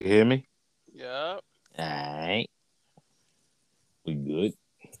hear me? Yep. All right. We good.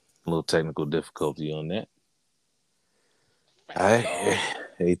 A little technical difficulty on that. All Fine right. dog.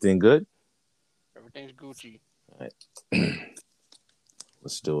 Everything good? Everything's Gucci. All right.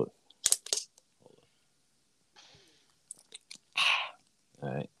 Let's do it.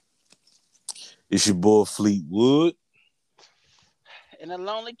 All right. It's your boy Fleetwood. And a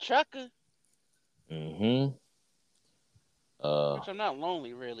lonely trucker. Mm-hmm. Uh, Which I'm not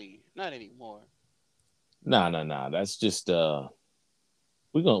lonely, really. Not anymore. nah. That's just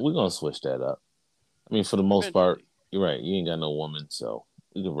we're gonna switch that up. I mean, for the most part, Eventually. you're right. You ain't got no woman, so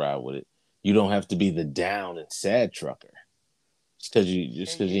we can ride with it. You don't have to be the down and sad trucker. Just There cause you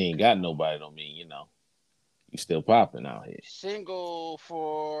you ain't got go. nobody don't mean you still popping out here. Single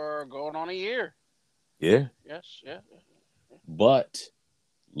for going on a year. Yeah, Yes, yeah. but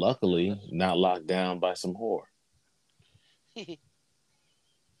luckily That's not locked down by some whore.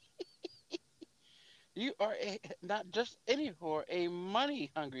 you are not just any whore, a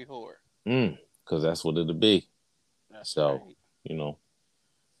money hungry whore. Cause that's what it'll be. That's So right. you know,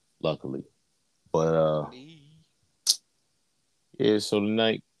 luckily. But Luckily. yeah. So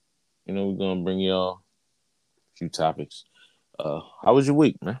tonight, we're gonna bring y'all a few topics. How was your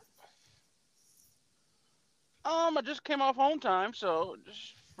week, man? I just came off home time, so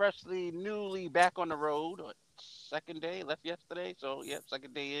just freshly, newly back on the road. What, second day, left yesterday, so yeah,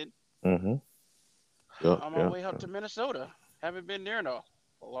 second day in. Mm-hmm. Yep, On my yep. way up to Minnesota. Haven't been there in a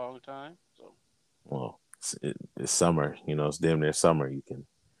long time, so Well, it's summer. It's damn near summer. You can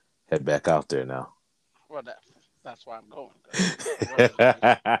head back out there now. well that's why I'm going because the weather's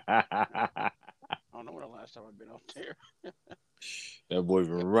nice. I don't know when the last time I've been out there. That boy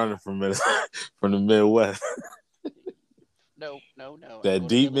been running from from the Midwest. No, no, no. I That go to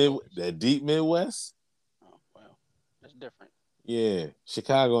deep mid Illinois. that deep Midwest. Oh well, that's different. Yeah,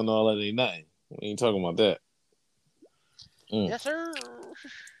 Chicago and all that ain't nothing. We ain't talking about that. Mm. Yes, sir.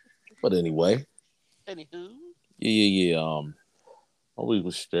 But anyway, Anywho, yeah. My week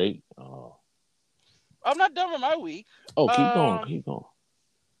was straight. I'm not done with my week. Oh, keep going, Um, keep going.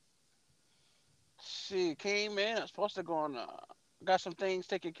 see, came in. I was supposed to go on. Got some things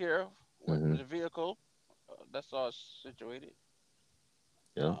taken care of with Hmm. the vehicle. That's all situated.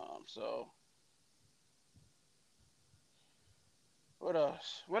 Yeah, So what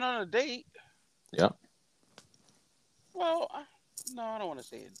else? Went on a date. yeah, Well, no, I don't want to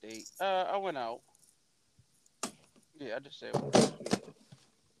say a date. I went out. Yeah, I just said went out.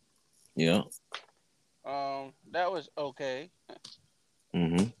 Yeah. yeah. That was okay.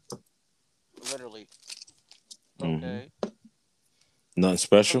 Hmm. Literally Hmm. okay. Nothing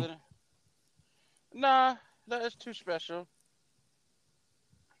special. Other than nah, that is too special.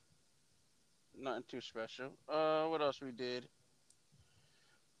 Nothing too special. What else we did?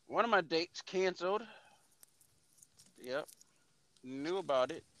 One of my dates canceled. Yep, knew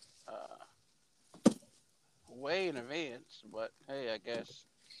about it. Uh, way in advance. But hey, I guess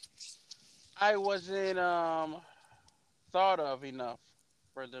I wasn't thought of enough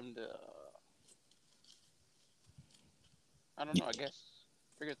for them to. I don't You, know. I guess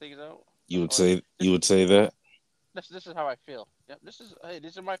figure things out. you would Or say this you would say that this is how I feel. Yep. This is hey.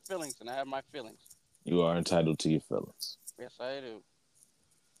 These are my feelings, and I have my feelings. you are entitled to your feelings. Yes, I do.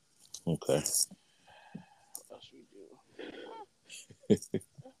 Okay. What else we do?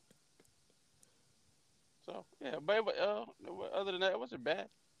 So yeah, but other than that, it wasn't bad.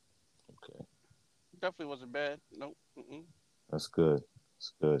 Okay. Definitely wasn't bad. Nope. Mm-mm. That's good.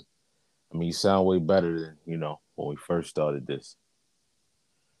 That's good. I mean, you sound way better than when we first started this.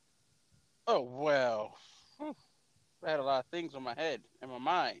 Oh well. Whew. I had a lot of things on my head and my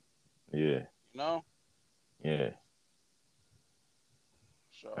mind. Yeah, You know. yeah,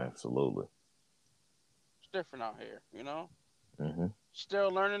 So absolutely. it's different out here. You know. Hmm.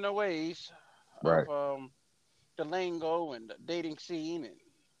 Still learning the ways Right. of the lingo and the dating scene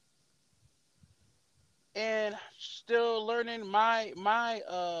and still learning my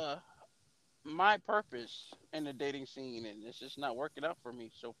purpose in the dating scene, and it's just not working out for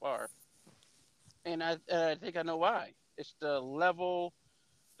me so far. And I think I know why. It's the low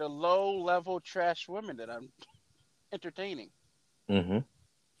level trash women that I'm entertaining. Hmm.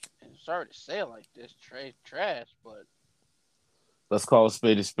 And sorry to say it like this, trash, but Let's call a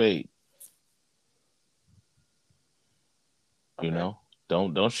spade a spade. You okay. know,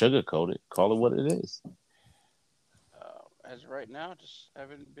 don't sugarcoat it. Call it what it is. As of right now, just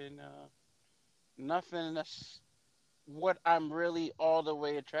haven't been nothing that's what I'm really all the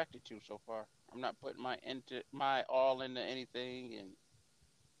way attracted to so far. I'm not putting my all into anything, and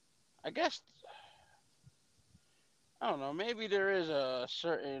I guess I don't know. Maybe there is a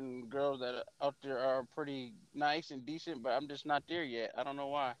certain girls that are out there are pretty nice and decent, but I'm just not there yet. I don't know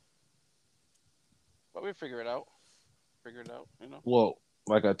why, but we figure it out. Figure it out. You know. Well,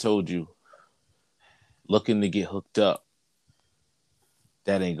 like I told you, looking to get hooked up,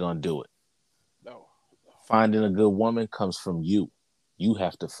 that ain't gonna do it. No. Finding a good woman comes from you. You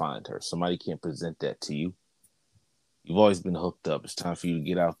have to find her. Somebody can't present that to you. You've always been hooked up. It's time for you to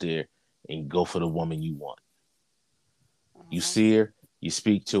get out there and go for the woman you want. You Uh-huh. see her, you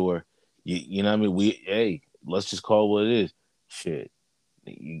speak to her. You know what I mean? Hey, let's just call it what it is. Shit.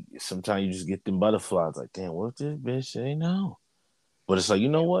 Sometimes you just get them butterflies. Like, damn, what if this bitch ain't know? But it's like, you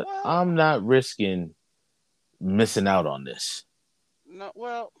know Yeah. what? Well. I'm not risking missing out on this. No.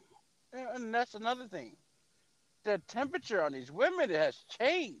 Well. And that's another thing. The temperature on these women has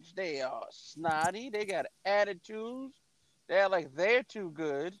changed. They are snotty. They got attitudes. They're like they're too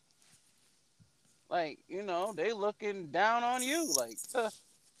good. Like they looking down on you. Like so.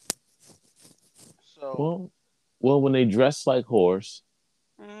 Well, well, when they dress like whores,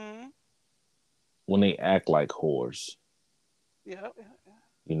 Mm, when they act like whores, yeah.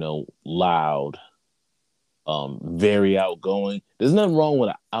 loud, very outgoing. There's nothing wrong with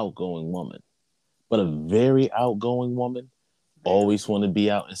an outgoing woman, but a very outgoing woman Very. always want to be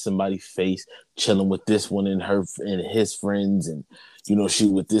out in somebody's face, chilling with this one and her and his friends, and she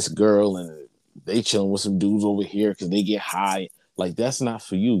with this girl and they chilling with some dudes over here because they get high. Like that's not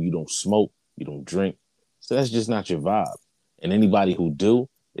for you. You don't smoke, you don't drink, so that's just not your vibe. And anybody who do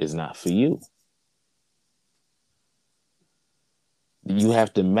is not for you. You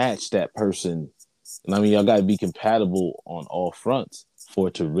have to match that person. And I mean, y'all got to be compatible on all fronts for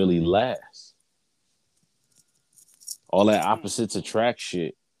it to really last. All that opposites Mm-hmm. attract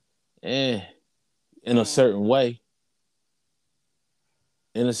shit, eh, in a certain Mm-hmm.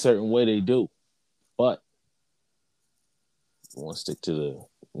 way, they do. But you want to stick to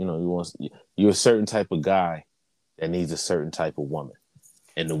you're a certain type of guy that needs a certain type of woman.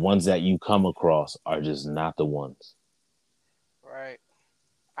 And the ones that you come across are just not the ones. Right.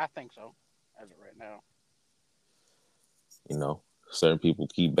 I think so. As of right now. You know, certain people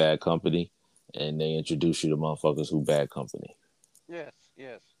keep bad company and they introduce you to motherfuckers who bad company. Yes.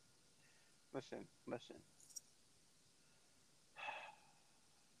 Yes. Listen. Listen.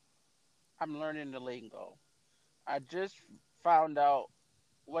 I'm learning the lingo. I just found out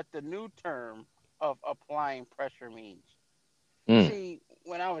what the new term of applying pressure means. Mm, See,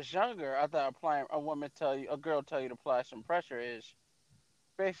 when I was younger, I thought applying a girl tell you to apply some pressure is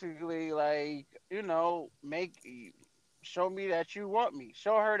basically like, make show me that you want me,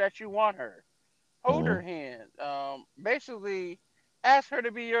 show her that you want her, hold mm-hmm, her hand, basically ask her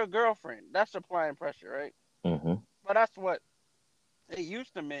to be your girlfriend. That's applying pressure, right? mm-hmm, But that's what it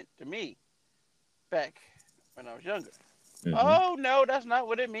used to mean to me back when I was younger. mm-hmm, Oh no, that's not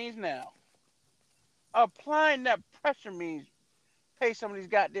what it means now. Applying that pressure means pay some of these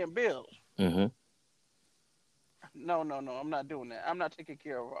goddamn bills. mm-hmm, No, no, no, I'm not doing that. I'm not taking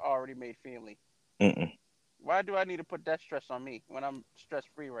care of an already made family. mm-mm. Why do I need to put that stress on me when I'm stress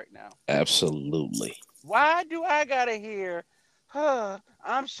free right now? Absolutely. Why do I gotta hear,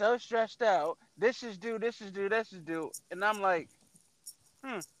 I'm so stressed out. This is due, this is due, this is due. And I'm like,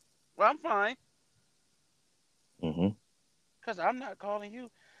 hmm, well, I'm fine. Mm-hmm. Because I'm not calling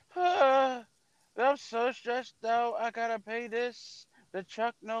you. I'm so stressed out. I gotta pay this, the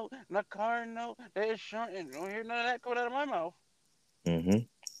truck note, the car note, the insurance. And don't hear none of that coming out of my mouth. Mm-hmm.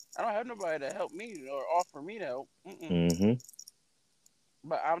 I don't have nobody to help me or offer me to help. Mm-mm. Mm-hmm.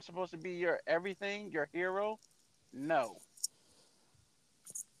 But I'm supposed to be your everything, your hero? No,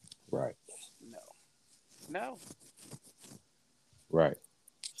 Right. no, no. Right.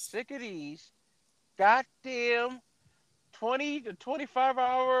 Sick of these goddamn 20 to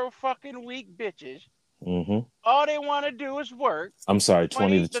 25-hour fucking week bitches. Mm-hmm. All they want to do is work I'm sorry,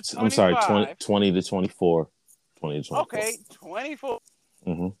 20 to I'm sorry, 25. 20 to 24. 20 to 24. Okay, 24.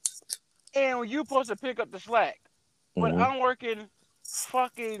 Mm-hmm. And you supposed to pick up the slack. But Mm-hmm. I'm working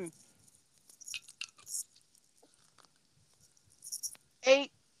fucking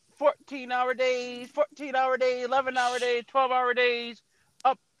 8, 14-hour days, 14-hour days, 11-hour days, 12-hour days,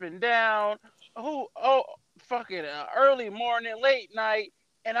 up and down. Oh, fucking early morning, late night.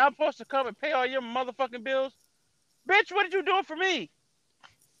 And I'm supposed to come and pay all your motherfucking bills? Bitch, what did you do for me?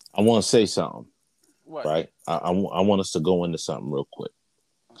 I want to say something, What? right? I want us to go into something real quick.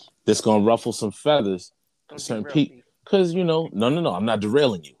 This gonna ruffle some feathers, Don't cause certain derail people, me. cause no, I'm not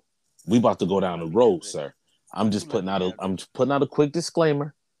derailing you. We about to go You down the let me have road, this. sir. I'm You just let putting me out have I'm this. putting out a quick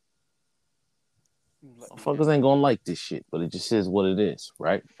disclaimer. You let me Motherfuckers have ain't this. gonna like this shit, but it just is what it is,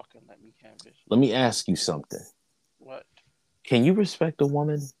 right? Fucking let me have this. Let me ask you something. What? Can you respect a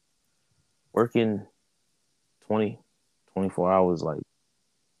woman working 20, 24 hours, like,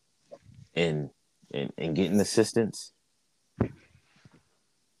 and and getting assistance,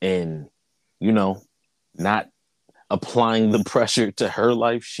 and you know, not applying the pressure to her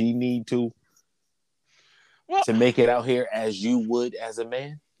life she need Well, to make it out here as you would as a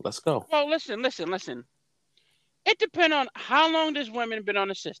man? Let's go. well, listen. It depends on how long this woman been on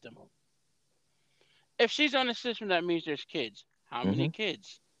the system. If she's on the system, that means there's kids. How many Mm-hmm.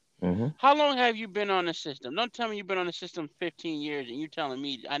 kids? Mm-hmm. How long have you been on the system? Don't tell me you've been on the system 15 years and you're telling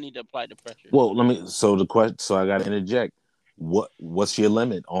me I need to apply the pressure. Well, let me. So the question. So I got to interject. What's your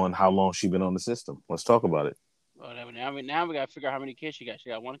limit on how long she been on the system? Let's talk about it. Well, now we got to figure out how many kids she got. She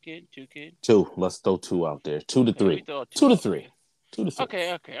got one kid, two kids. Two. Let's throw two out there. Two to Okay, we three. throw two Two to out three. there. Two to three. Okay.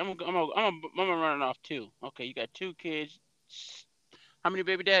 I'm gonna run it off two. Okay, you got two kids. How many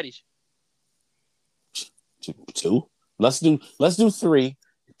baby daddies? Two. Let's do three.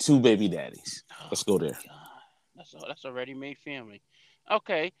 Two baby daddies. Let's Oh go my there. god, that's a ready-made family.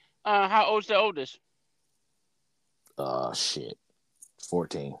 Okay, how old's the oldest? Shit.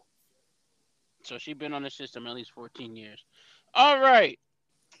 14. So she been on the system at least 14 years. All right.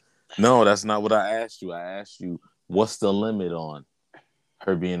 No, that's not what I asked you. I asked you what's the limit on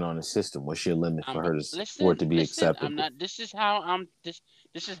her being on the system. What's your limit for her to for it to be Listen. I'm acceptable? not. This is how I'm.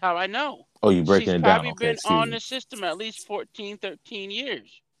 This is how I know. Oh, you breaking She's it down? probably Okay, been excuse on me. the system at least 14, 13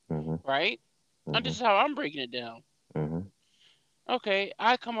 years, Mm-hmm. right? And Mm-hmm. this is how I'm breaking it down. Mm-hmm. Okay,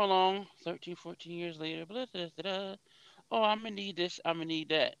 I come along 13, 14 years later. Blah, blah, blah, blah. Oh, I'm gonna need this. I'm gonna need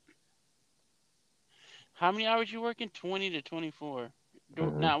that. How many hours you working? 20 to 24.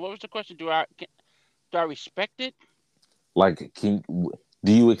 Mm-hmm. Now, what was the question? Do I respect it? Like, do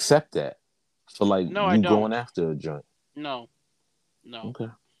you accept that for like No, I you going don't. after a joint? No, no. Okay.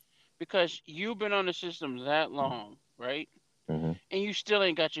 Because you've been on the system that long, right? Mm-hmm. And you still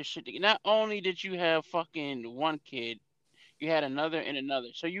ain't got your shit together. Not only did you have fucking one kid, you had another and another.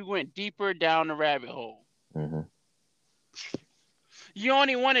 So you went deeper down the rabbit hole. Mm-hmm. You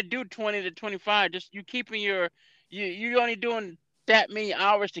only want to do 20 to 25. Just you keeping you only doing that many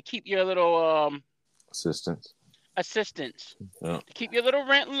hours to keep your little Assistance. assistance. Yeah. To keep your little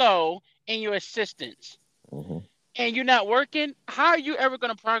rent low and your assistance. Mm-hmm. And you're not working, how are you ever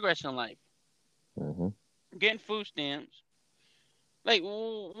gonna progress in life? Mm-hmm. Getting food stamps. Like,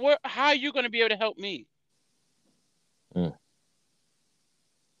 how are you gonna be able to help me? Mm.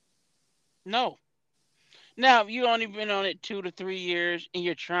 No. Now you only been on it 2 to 3 years, and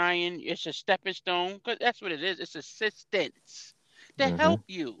you're trying. It's a stepping stone, because that's what it is. It's assistance to Mm-hmm. help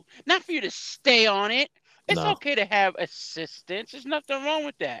you, not for you to stay on it. It's No. okay to have assistance. There's nothing wrong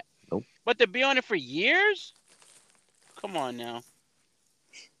with that. Nope. But to be on it for years, come on now.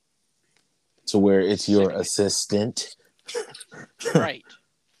 To where it's your Sick of it. assistant. Right.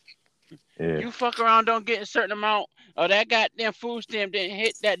 Yeah. You fuck around, don't get a certain amount, or that goddamn food stamp didn't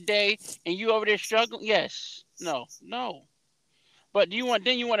hit that day, and you over there struggling. Yes. No. No. But you want a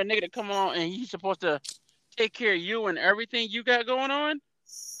nigga to come along and he's supposed to take care of you and everything you got going on?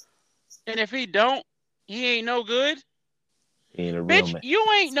 And if he don't, he ain't no good. He ain't a real Bitch, man. you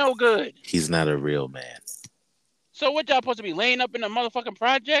ain't no good. He's not a real man. So what y'all supposed to be laying up in the motherfucking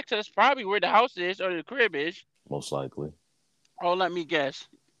projects? That's probably where the house is or the crib is. Most likely. Oh, let me guess.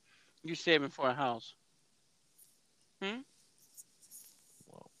 You saving for a house. Hmm?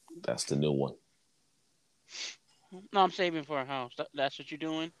 That's the new one. No, I'm saving for a house. That's what you're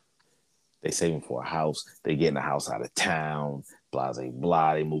doing? They saving for a house. They getting a house out of town. Blah, blah,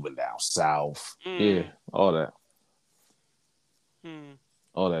 blah. They moving down south. Yeah, Mm. all that. Hmm.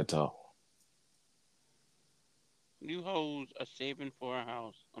 All that talk. You hoes are saving for a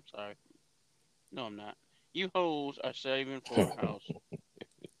house. I'm sorry. No, I'm not. You hoes are saving for a house.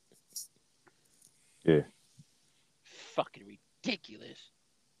 Yeah. Fucking ridiculous.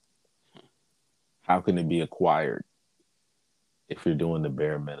 How can it be acquired if you're doing the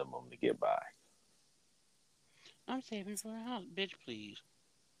bare minimum to get by? I'm saving for a house. Bitch, please.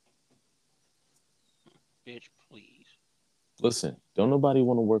 Bitch, please. Listen, don't nobody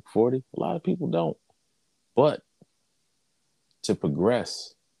want to work 40. A lot of people don't. But to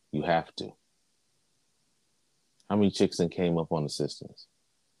progress, you have to. How many chicks then came up on assistance?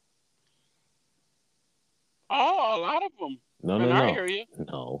 Oh, a lot of them No, in no, our no. area.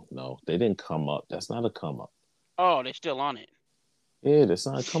 No. They didn't come up. That's not a come up. Oh, they still on it. Yeah, that's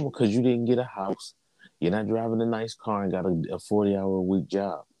not a come up because you didn't get a house. You're not driving a nice car and got a 40-hour a week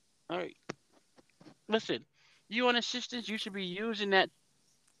job. All right. Listen, you want assistance? You should be using that.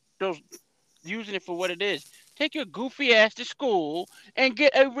 Those using it for what it is. Take your goofy ass to school and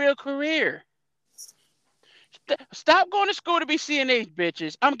get a real career. Stop going to school to be CNA,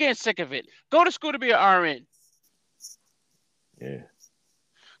 bitches. I'm getting sick of it. Go to school to be an RN. Yeah,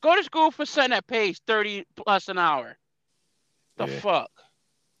 Go to school for something that pays 30 plus an hour. The yeah. fuck?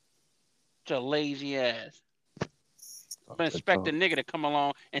 Your lazy ass. Talk But that expect a talk. nigga to come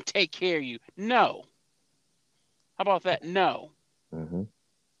along and take care of you. No. How about that? No. Mm-hmm.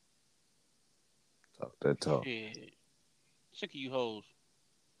 Talk that talk. Shit. Sick of you hoes.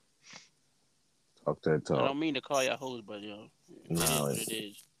 Talk that I talk. don't mean to call y'all hoes, but it is No, what it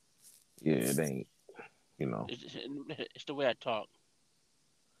is. yeah, it ain't. You know. It's the way I talk.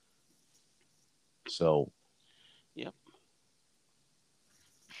 So Yep.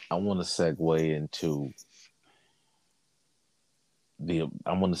 I want to segue into the.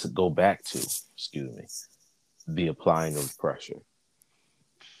 I want to go back to. Excuse me. The applying of pressure.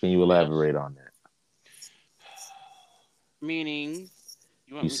 Can you Yes. elaborate on that? Meaning, you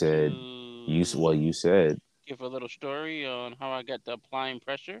You want me said to you said give a little story on how I got the applying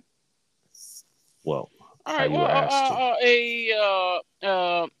pressure? well All how right. you Well, were asked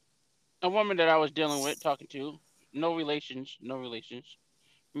to. a woman that I was dealing with, talking to, no relations,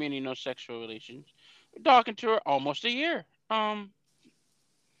 meaning no sexual relations. Talking to her almost a year.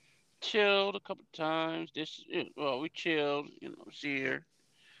 Chilled a couple times. Well, we chilled. See her.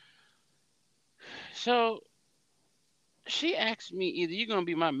 So she asked me, either you're gonna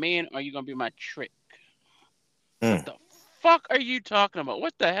be my man or you're gonna be my trick. What Mm. the fuck are you talking about?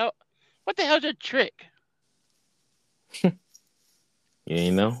 What the hell? What the hell's a trick? You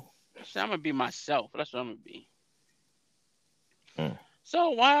ain't know. I said, I'm gonna be myself. That's what I'm gonna be. Mm.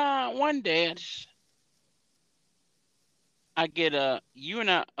 So one day I get a you're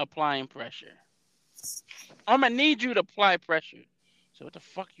not applying pressure. I'm gonna need you to apply pressure. So what the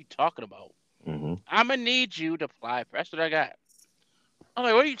fuck you talking about? Mm-hmm. I'm gonna need you to apply pressure. That's what I got. I'm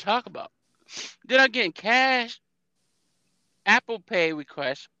like, what are you talking about? Then I get cash Apple Pay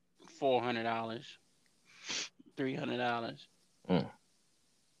request $400, $300. Mm.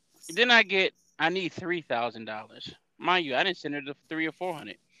 Then I need $3,000. Mind you, I didn't send her the 3 or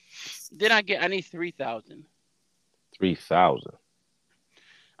 400. Then I need 3,000. 3,000.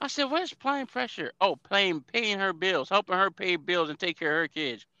 I said, where's applying pressure? Oh, paying her bills, helping her pay bills and take care of her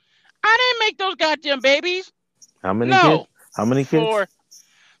kids. I didn't make those goddamn babies. How many kids? No. How many kids? For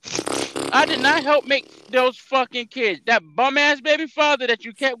I did not help make those fucking kids. That bum ass baby father that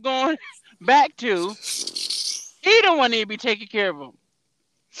you kept going back to, he don't want to be taking care of them.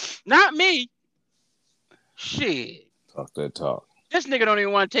 Not me. Shit. Talk that talk. This nigga don't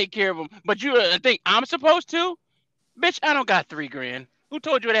even want to take care of them. But you think I'm supposed to? Bitch, I don't got 3 grand. Who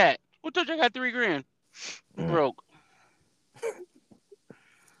told you that? Who told you I got 3 grand? I'm Mm. broke.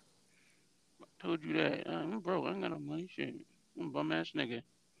 Told you that. I'm broke. I ain't got no money. Shit. I'm a bum ass nigga.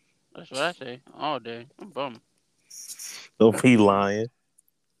 That's what I say all day. I'm bum. Don't be Mm-hmm. lying.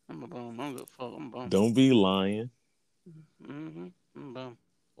 I'm a bum. I don't give a fuck. I'm bum. Don't be lying. Mm-hmm. I'm bum.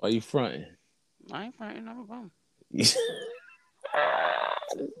 Why you fronting? I ain't fighting. I'm a bum.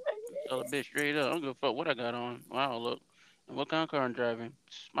 Tell a bitch straight up. I don't give a fuck what I got on. Wow, look. And what kind of car I'm driving.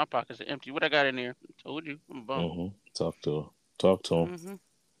 My pockets are empty. What I got in there? I told you. I'm a bum. Mm-hmm. Talk to her. Talk to him.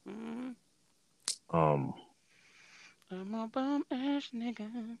 Mm-hmm. Mm-hmm. Um. I'm a bum ass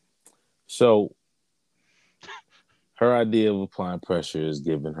nigga. So her idea of applying pressure is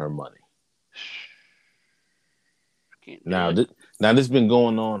giving her money. Can't do Now, it. now this been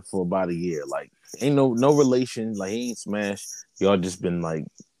going on for about a year. Like, ain't no relation. Like, he ain't smashed. Y'all just been like,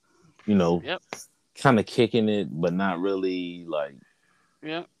 you know, Yep. kind of kicking it, but not really. Like,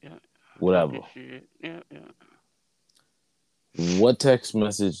 Yep. Yep. whatever. Talking shit. Yep. Yep. What text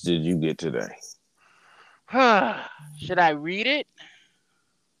message did you get today? Should I read it?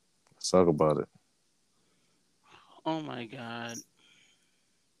 Let's talk about it. Oh my god.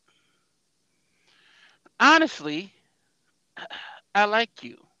 Honestly, I like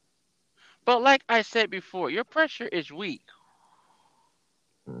you. But like I said before, your pressure is weak.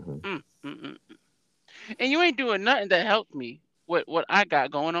 Mm-hmm. Mm, mm, mm. And you ain't doing nothing that helps me with what I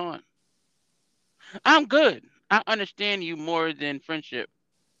got going on. I'm good. I understand you more than friendship,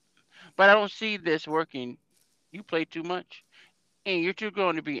 but I don't see this working. You play too much, and you're too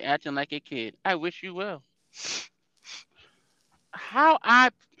grown to be acting like a kid. I wish you well. How I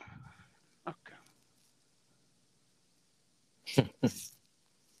okay.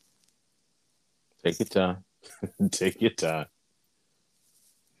 Take your time. Take your time.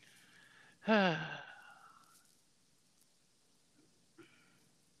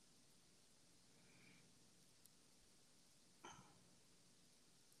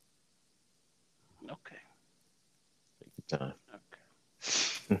 Okay. Take your time.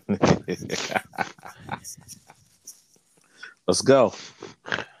 Okay. Let's go.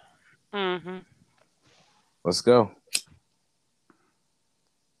 Mm-hmm. Let's go.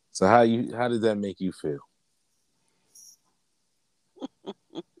 So how did that make you feel?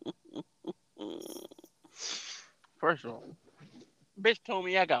 First of all, bitch told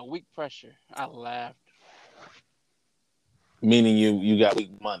me I got weak pressure. I laughed. Meaning you got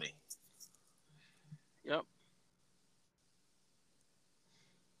weak money. Yep.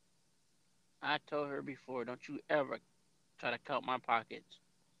 I told her before, don't you ever try to count my pockets.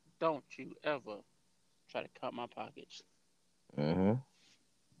 Don't you ever try to count my pockets. Mm-hmm.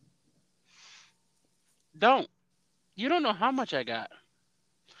 Don't. You don't know how much I got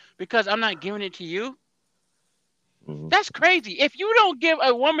because I'm not giving it to you. Mm-hmm. That's crazy. If you don't give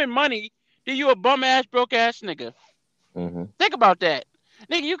a woman money, then you a bum ass broke ass nigga. Mm-hmm. Think about that,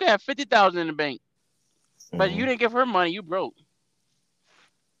 nigga. You can have 50,000 in the bank, but Mm-hmm. you didn't give her money. You broke.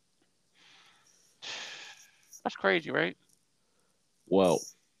 That's crazy, right? Well,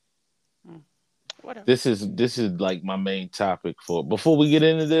 Mm, whatever. this is like my main topic for before we get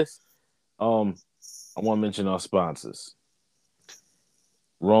into this. Um, I want to mention our sponsors.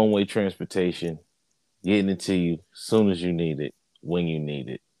 Wrong Way Transportation, getting it to you soon as you need it, when you need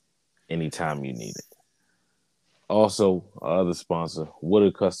it, anytime you need it. Also, our other sponsor,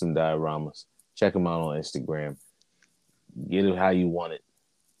 Woodard Custom Dioramas. Check them out on Instagram. Get it how you want it.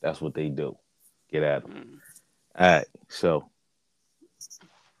 That's what they do. Get at them. Mm. All right. So,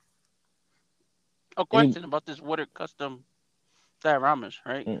 A any, question about this water custom dioramas,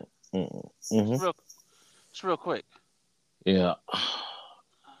 right? mm, It's mm-hmm. real. It's real quick. Yeah.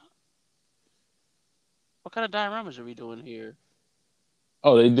 What kind of dioramas are we doing here?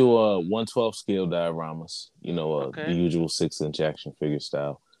 Oh, they do 112 scale dioramas. The Okay. usual 6-inch action figure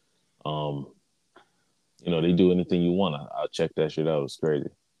style. Um, they do anything you want. I'll check that shit out. It's crazy.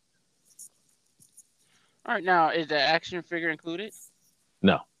 All right. Now, is the action figure included?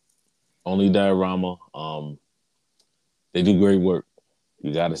 No, only diorama. They do great work.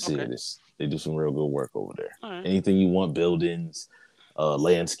 You got to see Okay. it. They do some real good work over there. All right. Anything you want, buildings,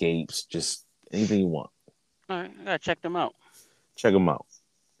 landscapes, just anything you want. All right. I gotta check them out. Check them out.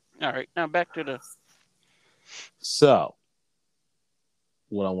 All right. Now back to the. So,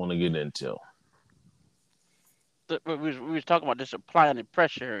 what I want to get into. We was talking about the supply and the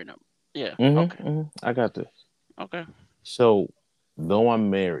pressure and yeah. Okay. I got this. Okay. So, though I'm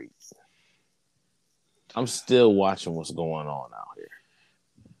married, I'm still watching what's going on out here.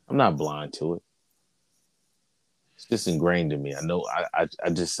 I'm not blind to it. It's just ingrained in me. I know.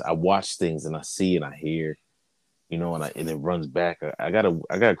 I watch things and I see and I hear, and it runs back. I got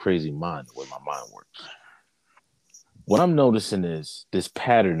a crazy mind the way my mind works. What I'm noticing is this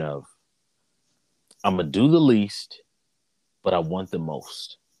pattern of I'm gonna do the least, but I want the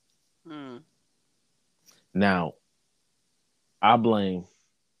most. Hmm. Now, I blame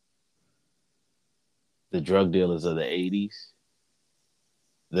the drug dealers of the 80s,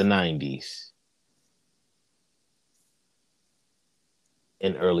 the 90s,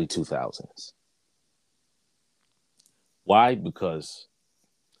 and early 2000s. Why? Because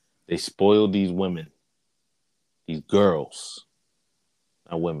they spoiled these women, these girls,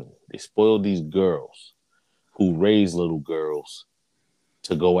 not women. They spoiled these girls who raise little girls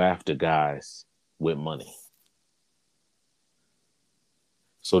to go after guys with money.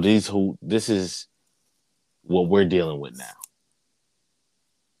 So this is what we're dealing with now.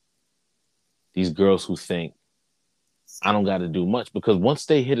 These girls who think I don't got to do much because once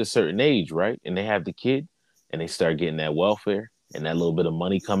they hit a certain age, right, and they have the kid and they start getting that welfare and that little bit of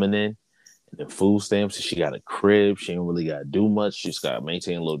money coming in and the food stamps, and she got a crib, she ain't really got to do much. She just got to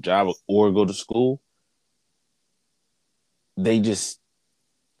maintain a little job or go to school. They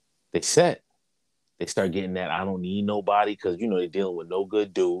set. They start getting that I don't need nobody because they're dealing with no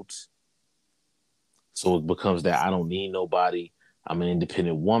good dudes. So it becomes that I don't need nobody. I'm an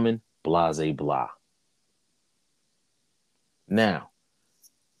independent woman. Blase blah. Now,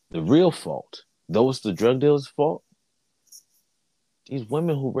 the real fault, though it's the drug dealers' fault, these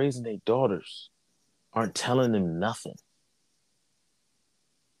women who raising their daughters aren't telling them nothing.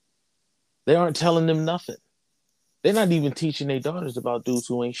 They aren't telling them nothing. They're not even teaching their daughters about dudes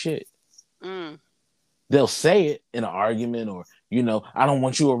who ain't shit. Mm. They'll say it in an argument or, I don't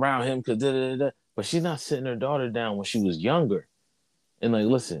want you around him because da da da. But she's not sitting her daughter down when she was younger and like,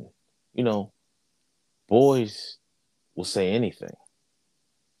 listen, you know, boys will say anything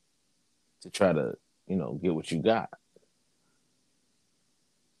to try to, get what you got.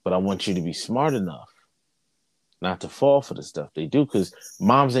 But I want you to be smart enough not to fall for the stuff they do because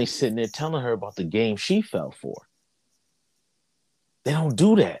moms ain't sitting there telling her about the game she fell for. They don't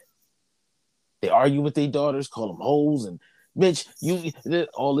do that. They argue with their daughters, call them hoes, and bitch, you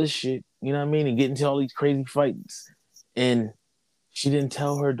all this shit. You know what I mean? And get into all these crazy fights. And she didn't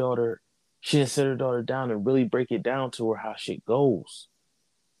tell her daughter. She didn't sit her daughter down and really break it down to her how shit goes.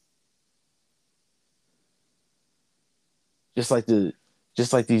 Just like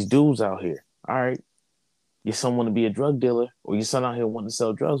these dudes out here. All right, your son want to be a drug dealer, or your son out here wanting to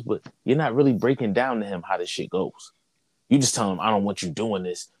sell drugs, but you're not really breaking down to him how this shit goes. You just tell him, I don't want you doing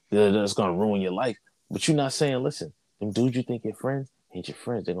this. That's gonna ruin your life. But you're not saying, listen, them dudes you think your friends ain't your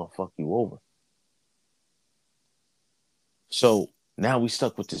friends. They're gonna fuck you over. So now we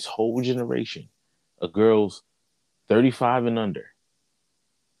stuck with this whole generation of girls 35 and under.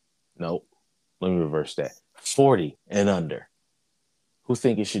 Nope. Let me reverse that. 40 and under who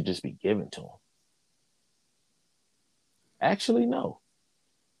think it should just be given to them. Actually, no.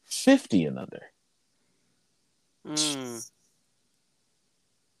 50 and under.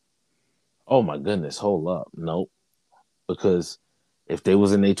 Oh my goodness, hold up. Nope. Because if they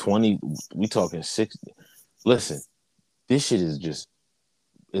was in their 20, we talking 60. Listen, this shit is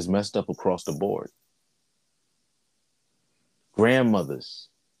messed up across the board. Grandmothers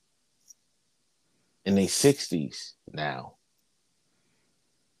in their 60s now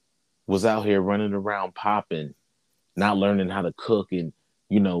was out here running around popping, not learning how to cook and,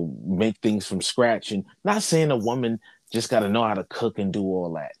 make things from scratch. And not saying a woman just got to know how to cook and do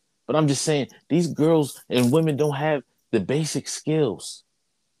all that. But I'm just saying these girls and women don't have the basic skills.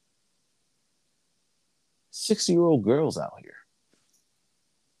 60-year-old girls out here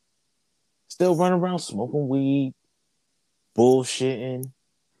still running around smoking weed, bullshitting.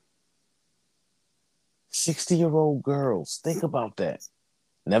 60-year-old girls, think about that.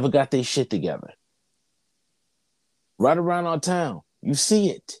 Never got their shit together. Right around our town, you see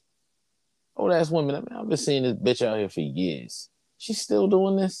it. Old ass woman, I've been seeing this bitch out here for years. She's still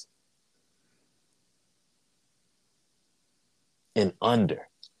doing this? And under.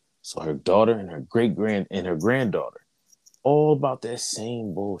 So her daughter and her and her granddaughter, all about that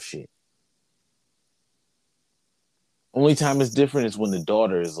same bullshit. Only time it's different is when the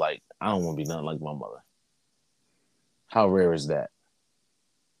daughter is like, I don't want to be nothing like my mother. How rare is that?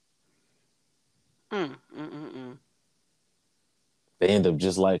 They end up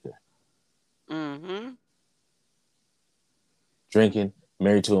just like her. Drinking,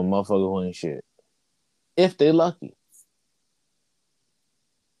 married to a motherfucker who ain't shit. If they lucky.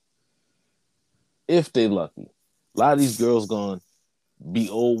 If they lucky. A lot of these girls gonna be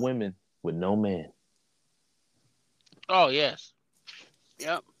old women with no man. Oh, yes.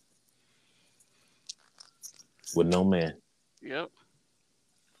 Yep. With no man. Yep.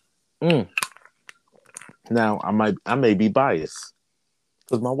 Now, I may be biased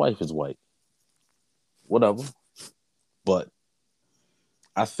because my wife is white. Whatever. But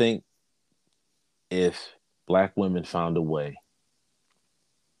I think if black women found a way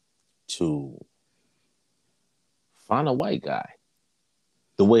to find a white guy,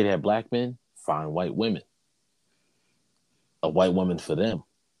 the way that black men find white women, a white woman for them.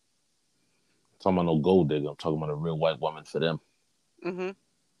 I'm talking about no gold digger. I'm talking about a real white woman for them.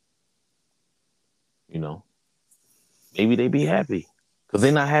 Maybe they be happy because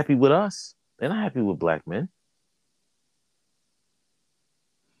they're not happy with us. They're not happy with black men.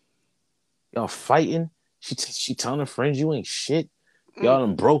 Y'all fighting. She telling her friends you ain't shit. Y'all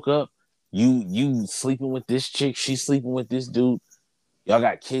done broke up. You sleeping with this chick. She sleeping with this dude. Y'all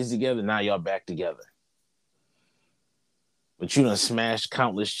got kids together. Now y'all back together. But you done smashed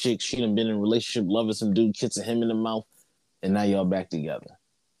countless chicks. She done been in a relationship, loving some dude, kissing him in the mouth. And now y'all back together.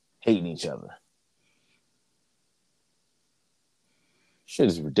 Hating each other. Shit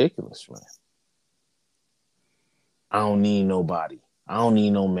is ridiculous, man. I don't need nobody. I don't need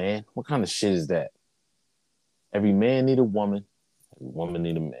no man. What kind of shit is that? Every man need a woman. Every woman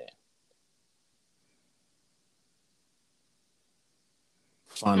need a man.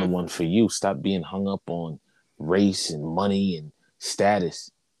 Find the one for you. Stop being hung up on race and money and status.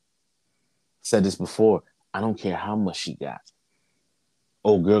 I said this before. I don't care how much she got.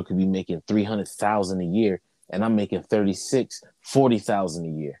 Old girl could be making $300,000 a year, and I'm making 36, 40,000 a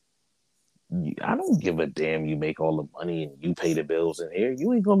year. I don't give a damn. You make all the money and you pay the bills in here.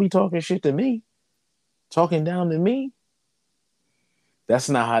 You ain't gonna be talking shit to me, talking down to me. That's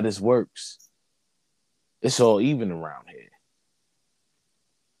not how this works. It's all even around here.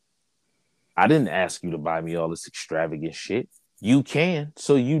 I didn't ask you to buy me all this extravagant shit. You can,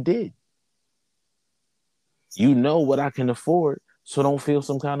 so you did. You know what I can afford, so don't feel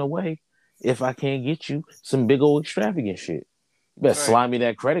some kind of way if I can't get you some big old extravagant shit. You better slide me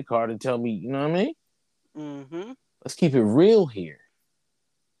that credit card and tell me, you know what I mean? Let's keep it real here.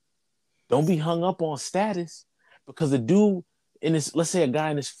 Don't be hung up on status because a dude in his, let's say a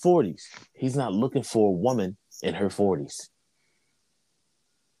guy in his 40s, he's not looking for a woman in her 40s.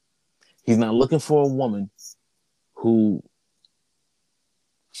 He's not looking for a woman who,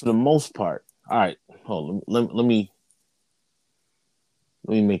 for the most part, all right, hold on, let me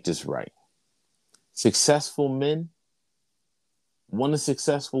make this right. Successful men want a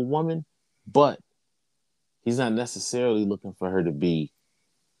successful woman, but he's not necessarily looking for her to be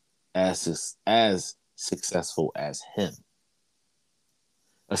as successful as him.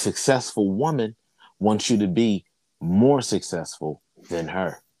 A successful woman wants you to be more successful than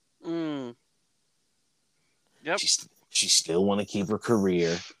her. Mm. Yep. She still want to keep her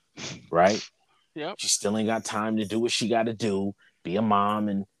career, right? Yep. She still ain't got time to do what she got to do, be a mom,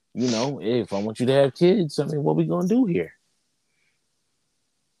 and if I want you to have kids, I mean, what we gonna do here?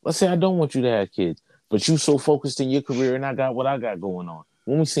 Let's say I don't want you to have kids, but you so focused in your career, and I got what I got going on.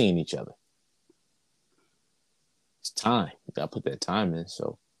 When we seeing each other, it's time. You gotta put that time in.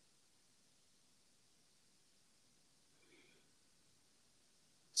 So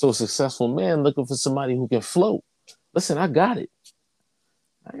a successful man looking for somebody who can float. Listen, I got it.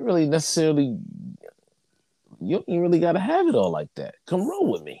 I ain't really necessarily. You ain't really got to have it all like that. Come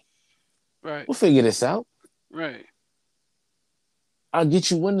roll with me. Right. We'll figure this out. Right. I'll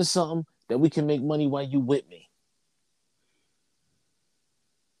get you into something that we can make money while you with me.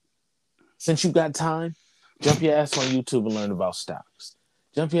 Since you got time, jump your ass on YouTube and learn about stocks.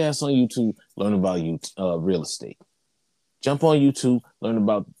 Jump your ass on YouTube, learn about real estate. Jump on YouTube, learn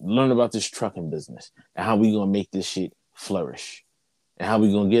about this trucking business and how we gonna make this shit flourish, and how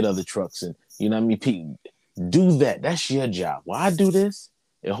we gonna get other trucks and you know what I mean. People, do that. That's your job. While I do this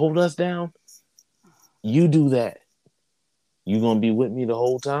and hold us down, you do that. You gonna be with me the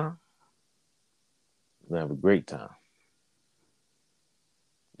whole time. We're gonna have a great time.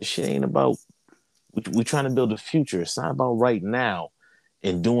 This shit ain't about. We trying to build a future. It's not about right now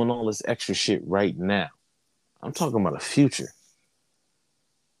and doing all this extra shit right now. I'm talking about a future.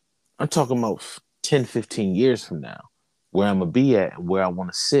 I'm talking about 10, 15 years from now, where I'm going to be at, where I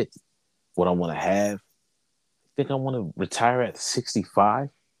want to sit, what I want to have. Think I want to retire at 65?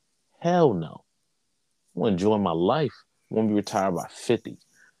 Hell no. I want to enjoy my life. I want to be retired by 50.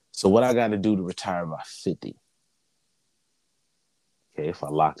 So what I got to do to retire by 50? Okay, if I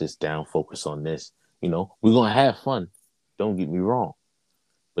lock this down, focus on this, we're going to have fun. Don't get me wrong.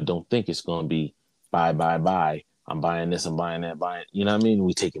 But don't think it's going to be buy, buy, buy. I'm buying this, I'm buying that, buying. You know what I mean?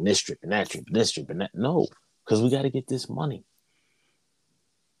 We taking this trip and that trip and this trip and that. No, because we got to get this money.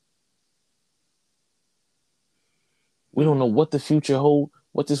 We don't know what the future hold,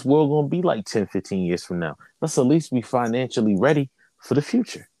 what this world going to be like 10, 15 years from now. Let's at least be financially ready for the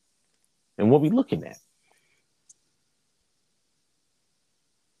future and what we looking at.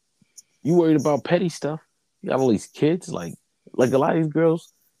 You worried about petty stuff? You got all these kids, like a lot of these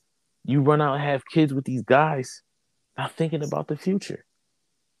girls. You run out and have kids with these guys, not thinking about the future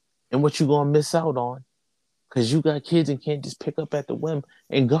and what you gonna miss out on because you got kids and can't just pick up at the whim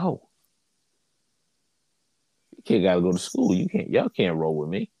and go. Your kid gotta go to school. Y'all can't roll with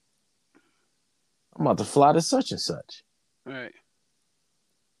me. I'm about to fly to such and such. Right.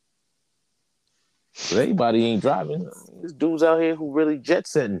 But everybody ain't driving. There's dudes out here who really jet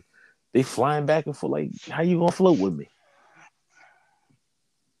setting. They flying back and forth. Like, how you gonna float with me?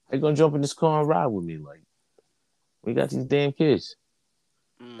 How you gonna jump in this car and ride with me? Like, we got these damn kids.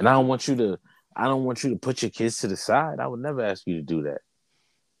 Mm-hmm. And I don't want you to put your kids to the side. I would never ask you to do that.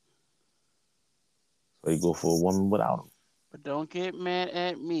 So you go for a woman without them. But don't get mad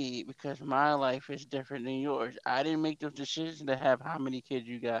at me because my life is different than yours. I didn't make those decisions to have how many kids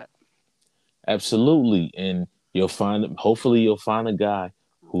you got. Absolutely. And hopefully you'll find a guy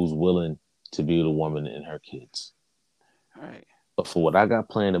who's willing to be with a woman and her kids. Right. But for what I got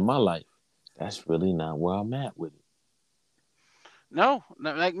planned in my life, that's really not where I'm at with it. No,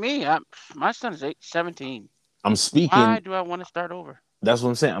 not like me. My son is 17. I'm speaking. Why do I want to start over? That's what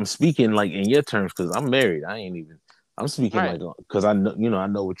I'm saying. I'm speaking like in your terms because I'm married. I'm speaking right. Like because I know I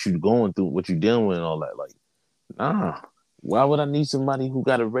know what you're going through, what you're dealing with, and all that. Like, nah. Why would I need somebody who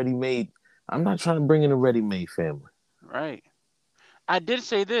got a ready-made? I'm not trying to bring in a ready-made family. Right. I did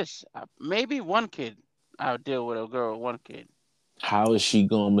say this. Maybe one kid. I'll deal with a girl with one kid. How is she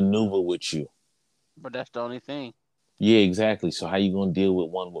gonna maneuver with you? But that's the only thing. Yeah, exactly. So how you gonna deal with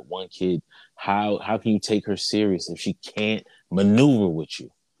one kid? How can you take her serious if she can't maneuver with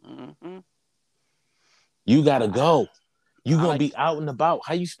you? Mm-hmm. You gotta go. You gonna be out and about.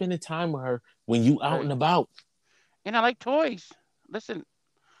 How you spending time with her when you out and about? And I like toys. Listen,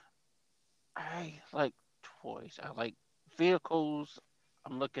 I like toys. I like vehicles.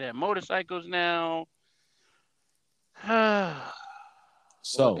 I'm looking at motorcycles now. We're looking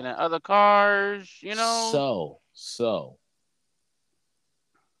So, at other cars, you know. so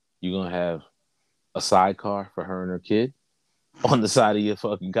you gonna have a sidecar for her and her kid on the side of your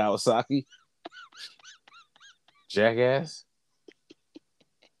fucking Kawasaki, jackass.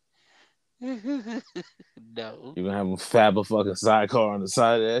 No, You gonna have a fab a fucking sidecar on the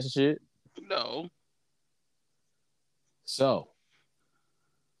side of that shit. no. So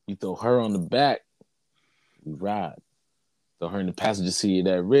you throw her on the back, we ride. Throw her in the passenger seat of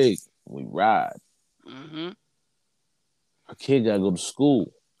that rig, we ride. Hmm. Her kid gotta go to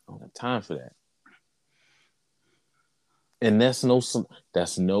school. I don't have time for that. And that's no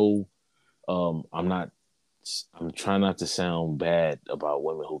I'm not I'm trying not to sound bad about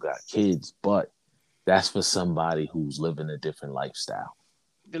women who got kids, but that's for somebody who's living a different lifestyle.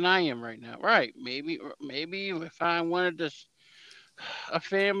 Than I am right now. Right? Maybe if I wanted this a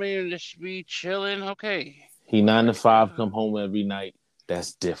family and just be chilling, okay. He But nine to right five, now, come home every night.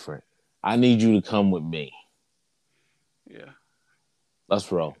 That's different. I need you to come with me. yeah,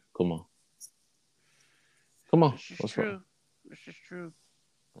 Let's roll. Come on. Come on. this is Let's roll. true. This is true.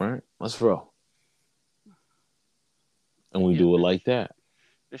 All right. Let's roll. And we Yep, do it like that.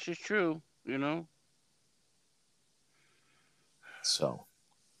 this is true. You know. So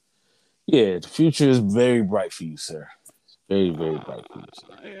yeah, the future is very bright for you, sir. It's very, very bright for you,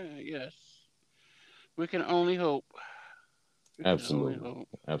 sir. Yeah, yes. We can only hope. We can only Absolutely. hope.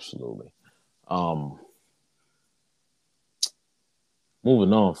 Absolutely. Um,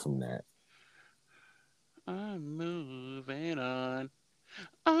 moving on from that. I'm moving on.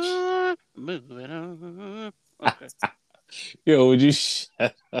 I'm moving on. Okay. Yo, would you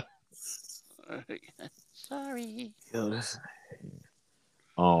shut Sorry. Yo, this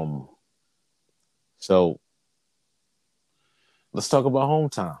um so let's talk about home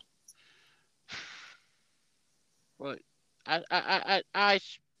time. But I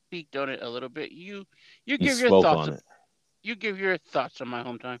speaked on it a little bit. You You give your spoke thoughts. on it. You give your thoughts on my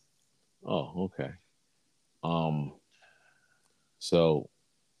home time. Oh, okay. Um, so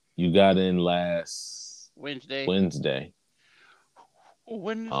you got in last Wednesday. Wednesday.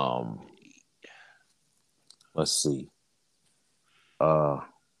 When? Um, let's see. Uh,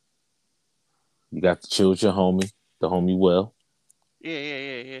 you got to chill with your homie, the homie Will.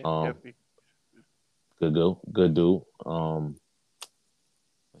 Yeah. Um, Jeffrey. good dude.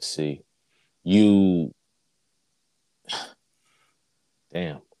 Let's see. You,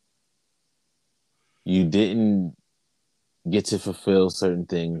 damn, you didn't get to fulfill certain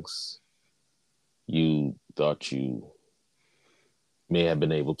things you thought you may have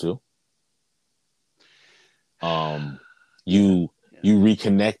been able to. Um, Yeah. you Yeah. you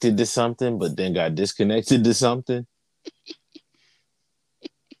reconnected to something, but then got disconnected to something.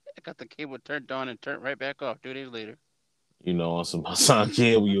 I got the cable turned on and turned right back off 2 days later. You know, on some Hassan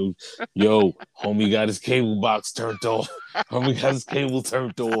cable, yo, homie got his cable box turned off. Homie got his cable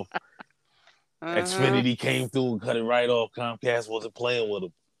turned off. Uh huh. Xfinity came through and cut it right off. Comcast wasn't playing with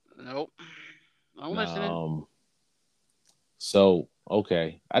him. Nope. I'm listening. Um, so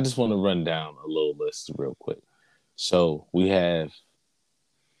okay, I just want to run down a little list real quick. So we had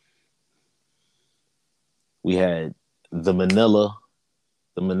the Manila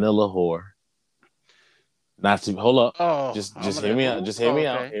whore. Not to hold up, Oh, I'm just like, hear me out. who? Just hear Oh, me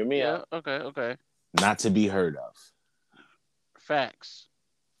out. okay. Hear me Yeah. out. Okay. Not to be heard of. Facts.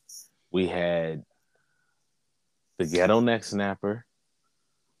 We had the ghetto neck snapper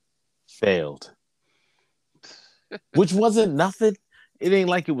failed, which wasn't nothing. It ain't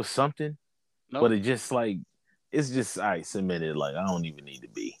like it was something, but Nope. it just like it's just I right, cemented. Like I don't even need to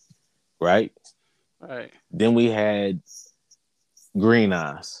be right. All right. Then we had Green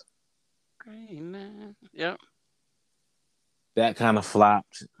Eyes. Green man. Yep. That kind of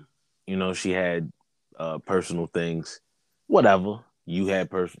flopped. You know, she had personal things. Whatever. You had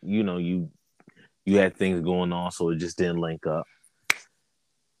you had things going on, so it just didn't link up.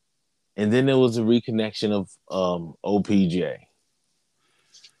 And then there was a reconnection of OPJ.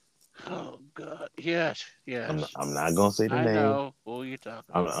 Oh God. Yes. Yes. I'm not gonna say the I name. know who you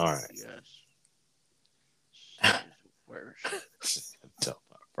talking All about. right. Yes. Shit is worse. Talk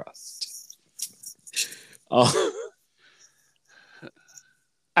about prostitute. Oh,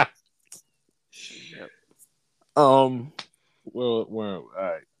 Yep. um, we're all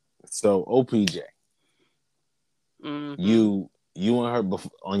right. So OPJ, Mm-hmm. you and her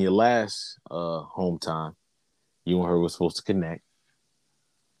on your last home time, you and her were supposed to connect,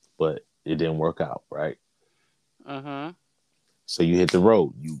 but it didn't work out, right? Uh-huh. So you hit the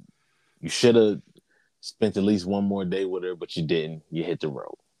road. You should have. spent at least one more day with her, but you didn't. You hit the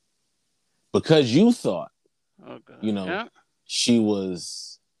road because you thought, Okay. you know, Yeah. she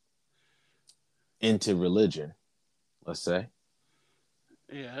was into religion, let's say,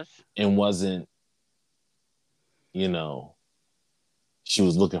 Yes. and wasn't, you know, she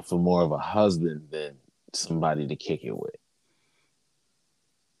was looking for more of a husband than somebody to kick it with.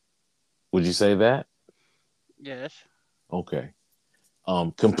 Would you say that? Yes. Okay.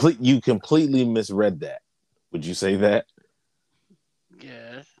 You completely misread that. Would you say that?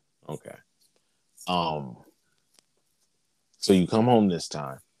 Yes. Okay. Um, so you come home this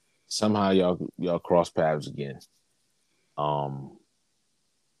time. Somehow y'all cross paths again. Um,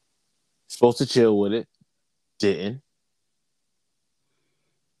 supposed to chill with it, didn't.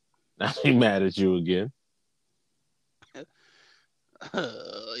 Now she mad at you again.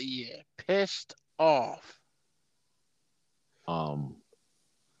 Yeah. Pissed off. Um,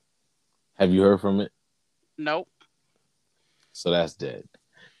 have you heard from it? Nope. So that's dead.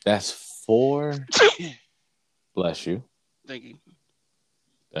 That's four. Bless you. Thank you.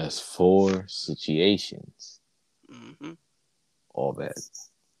 That's four situations. Hmm. All that.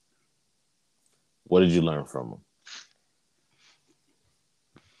 What did you learn from them?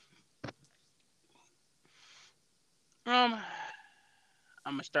 Um,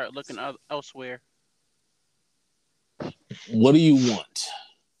 I'm gonna start looking elsewhere. What do you want?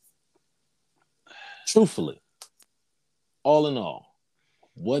 Truthfully, all in all,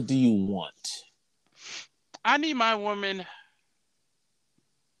 what do you want? I need my woman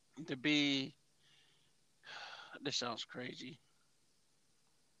to be. This sounds crazy,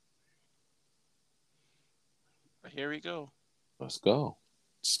 but here we go. Let's go.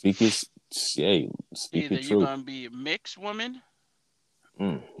 Speak it. Hey, speak your Either you're truth. gonna be a mixed woman, Oh,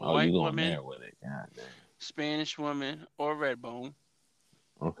 you white going woman, there with it? God damn. Spanish woman, or red bone.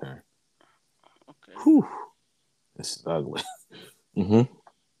 Okay. Okay. Whew. This is ugly. Mm-hmm.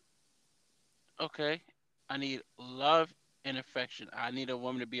 Okay. I need love and affection. I need a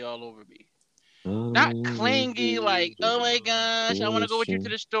woman to be all over me. Not clingy, like, oh my gosh, I want to go with you to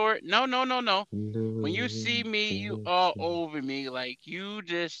Question. the store. No, no, no, no. When you see me, you all over me. Like, you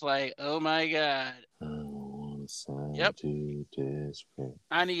just like, oh my God. I want to Yep. sound too desperate.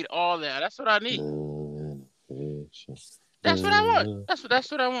 I need all that. That's what I need. Love and affection. That's what I want. Love.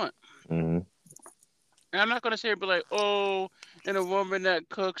 That's what I want. Mm-hmm. And I'm not gonna say be like, oh, and a woman that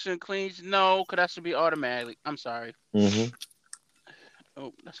cooks and cleans. No, cause that should be automatic. I'm sorry. Mm-hmm.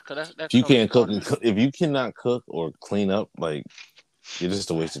 Oh, that's cause that If you comes can't cook, automatic. if you cannot cook or clean up, like you're just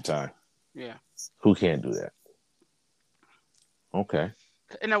a waste of time. Yeah. Who can't do that? Okay.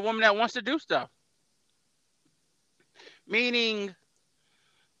 And a woman that wants to do stuff, meaning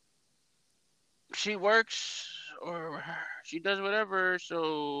she works or she does whatever,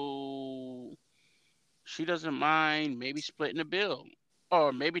 so she doesn't mind maybe splitting the bill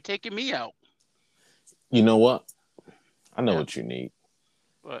or maybe taking me out. You know what? I know Yeah. what you need.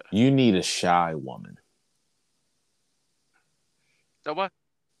 But You need a shy woman. so what?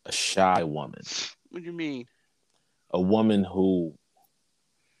 A shy woman. What do you mean? A woman who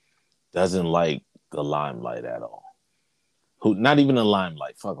doesn't like the limelight at all. Who not even the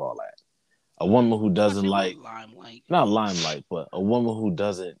limelight. Fuck all that. A woman who I'm about to doesn't say what like limelight. not limelight, but a woman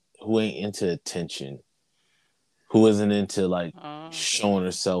who ain't into attention, who isn't into like Okay. showing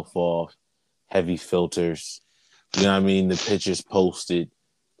herself off, heavy filters. You know what I mean? The pictures posted.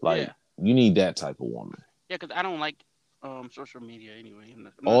 Like Yeah. you need that type of woman. Yeah, because I don't like social media anyway. I'm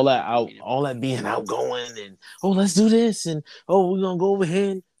not a social media All person. that being outgoing and oh let's do this and oh we're gonna go over here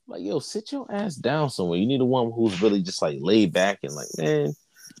and like yo sit your ass down somewhere. You need a woman who's really just like laid back and like man.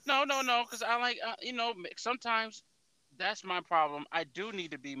 No, no, no, because I like sometimes that's my problem. I do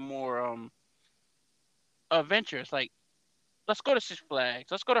need to be more adventurous. Like let's go to Six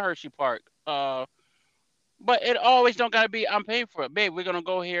Flags, let's go to Hershey Park. But it always don't gotta be I'm paying for it, babe. We're gonna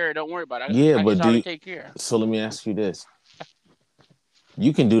go here. Don't worry about it. Yeah, but It's already taken care of. so let me ask you this.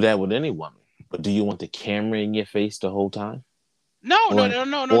 You can do that with any woman, but do you want the camera in your face the whole time? No, no, Or no,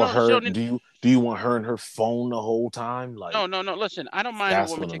 no, no, or no. She her don't need. do you want her and her phone the whole time? Like No, no, no. Listen, I don't mind a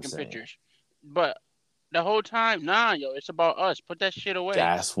that's woman what I'm taking saying. pictures, but the whole time, nah, yo, it's about us. Put that shit away.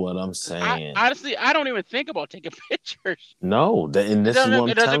 That's what I'm Cause I saying. honestly, I don't even think about taking pictures. No, and this is what I'm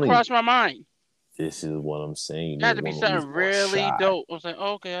It doesn't telling you. cross my mind. This is what I'm saying. You It need had a to be woman who's something more really shy. dope. I was like,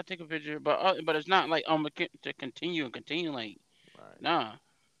 oh, okay, I'll take a picture, but it's not like to continue and continue. Like, Right. nah,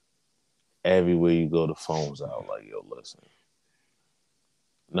 Everywhere you go, the phone's out. Like, yo, listen.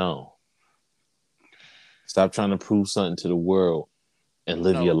 No. Stop trying to prove something to the world and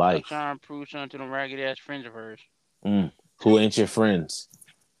live your no. Stop life. trying to prove something to them raggedy ass friends of hers. Who ain't your friends?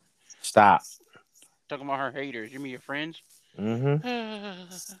 Stop. Talking about her haters. You mean your friends? Mm-hmm.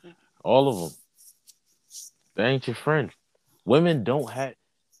 Right. All of them. They ain't your friend. Women don't have.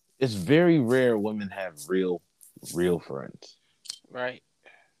 It's very rare women have real friends.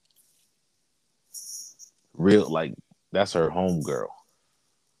 Real like that's her home girl.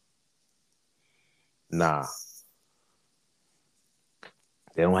 Nah,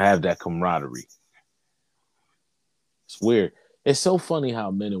 they don't have that camaraderie. It's weird. It's so funny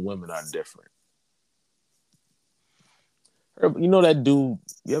how men and women are different. You know that dude?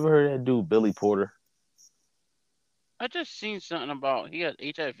 You ever heard of that dude Billy Porter? I just seen something about he has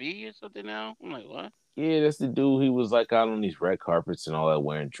HIV or something now. I'm like, what? Yeah, that's the dude. He was like out on these red carpets and all that,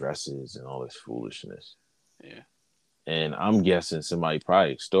 wearing dresses and all this foolishness. Yeah, And I'm guessing somebody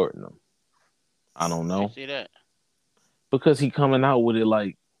probably extorting him. I don't why you know say that? because he coming out with it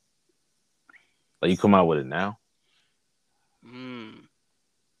like you come out with it now. Hmm.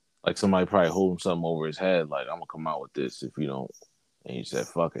 Like somebody probably holding something over his head. Like I'm gonna come out with this if you don't. And he said,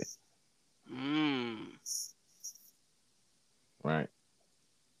 "Fuck it." Hmm. Right.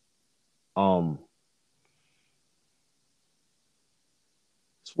 Um.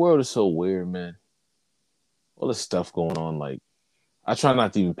 This world is so weird, man. All this stuff going on. Like I try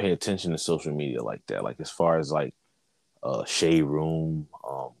not to even pay attention to social media like that. Like as far as like Shade Room,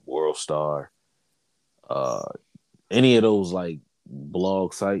 World Star, uh, any of those like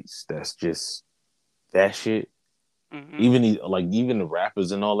blog sites that's just that shit. Mhm. Even the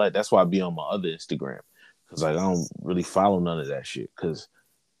rappers and all that. That's why I be on my other Instagram because like I don't really follow none of that shit because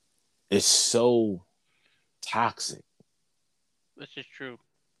it's so toxic This is true.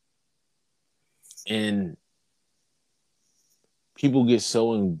 and people get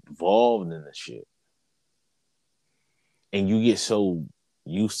so involved in the shit and you get so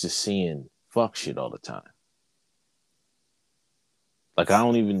used to seeing fuck shit all the time. Like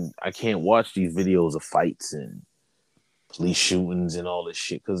I can't watch these videos of fights and police shootings and all this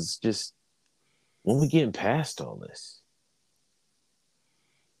shit because it's just when we getting past all this,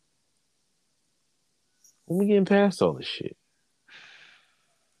 when we getting past all this shit.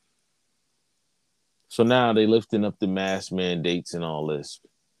 So now they lifting up the mask mandates and all this.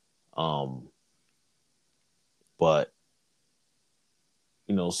 Um, but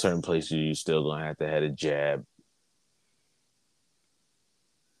certain places you still gonna have to have a jab.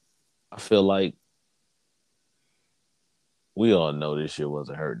 I feel like we all know this shit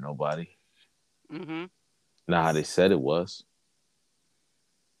wasn't hurting nobody. Mhm. Not how they said it was.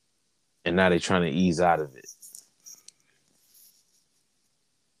 And now they trying to ease out of it.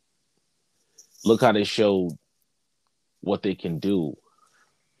 Look how they showed what they can do.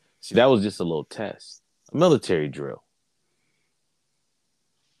 See, that was just a little test. A military drill.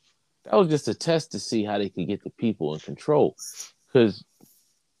 That was just a test to see how they could get the people in control. Because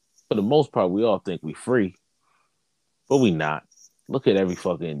for the most part, we all think we free, but we not. Look at every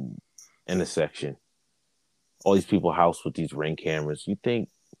fucking intersection. All these people housed with these ring cameras. You think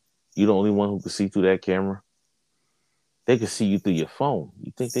you the only one who can see through that camera? They can see you through your phone.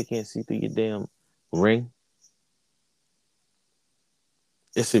 You think they can't see through your damn ring?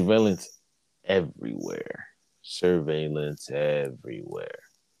 It's surveillance everywhere. Surveillance everywhere.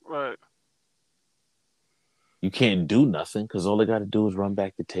 Right. You can't do nothing because all they got to do is run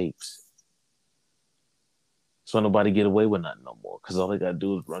back the tapes. So nobody get away with nothing no more because all they got to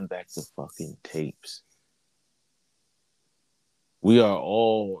do is run back the fucking tapes. We are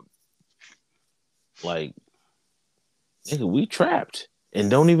all like, nigga, we trapped and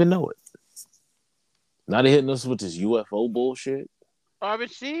don't even know it. Now they hitting us with this UFO bullshit. Oh, I've been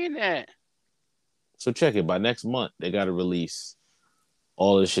seeing that. So check it. By next month, they got to release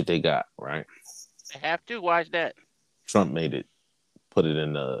all the shit they got, right? They have to. Why is that? Trump made it, put it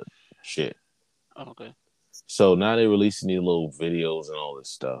in the shit. Oh, okay. So now they're releasing these little videos and all this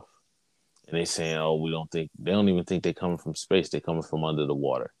stuff. And they saying, oh, they don't even think they coming from space. They coming from under the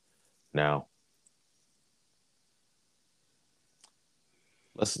water. Now,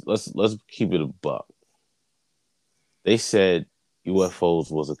 let's keep it a buck. They said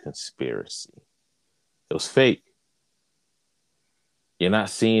UFOs was a conspiracy. It was fake. You're not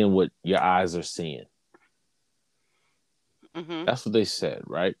seeing what your eyes are seeing. Mhm. That's what they said,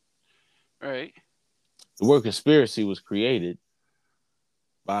 right? Right. The word conspiracy was created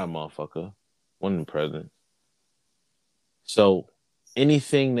by a motherfucker, one of the presidents. So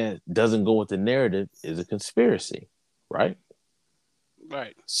anything that doesn't go with the narrative is a conspiracy, right?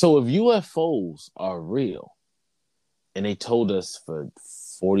 Right. So if UFOs are real and they told us for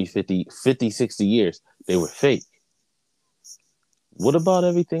 40, 50, 60 years they were fake, what about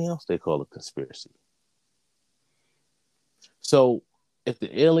everything else they call a conspiracy? So if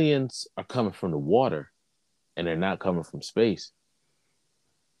the aliens are coming from the water and they're not coming from space,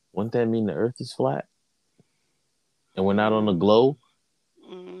 wouldn't that mean the Earth is flat and we're not on a globe?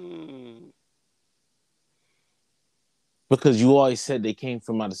 Mm. Because you always said they came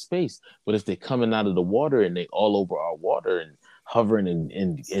from outer space, but if they're coming out of the water and they all over our water and hovering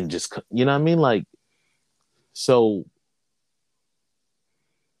and just you know what I mean, like so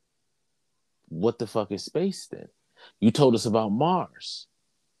what the fuck is space then? You told us about Mars.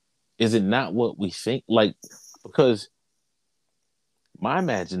 Is it not what we think? Like, because my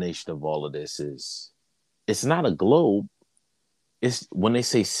imagination of all of this is it's not a globe. It's when they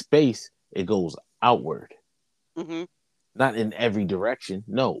say space, it goes outward, Mm-hmm. not in every direction.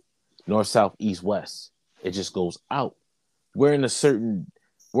 No, north, south, east, west. It just goes out. We're in a certain,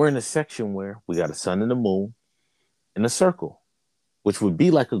 we're in a section where we got a sun and a moon in a circle, which would be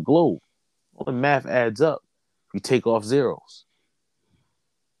like a globe. All the math adds up. You take off zeros,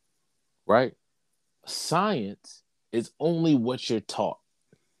 right? Science is only what you're taught.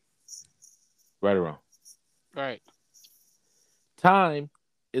 Right or wrong. Right. Time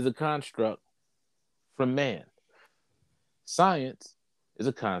is a construct from man. Science is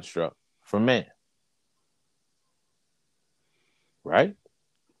a construct from man. Right?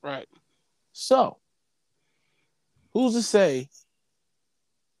 Right. So, who's to say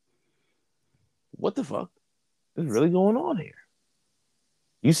what the fuck is really going on here?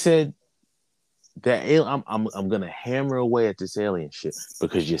 You said that I'm gonna hammer away at this alien shit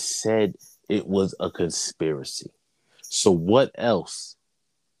because you said it was a conspiracy. So what else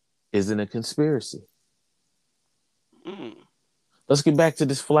isn't a conspiracy? Mm. Let's get back to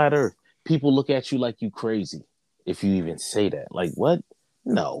this flat earth. People look at you like you crazy if you even say that. Like, what?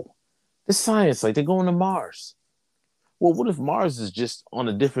 No. It's science. Like, they're going to Mars. Well, what if Mars is just on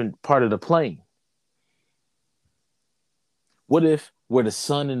a different part of the plane? What if where the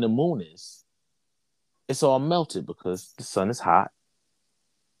sun and the moon is, it's all melted because the sun is hot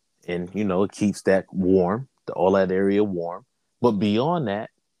and, you know, it keeps that warm, all that area warm. But beyond that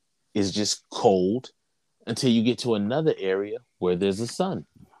is just cold until you get to another area where there's a sun.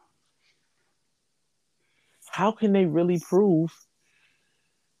 How can they really prove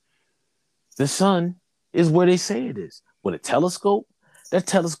the sun is where they say it is? With a telescope? That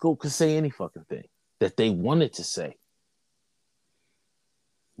telescope could say any fucking thing that they wanted to say.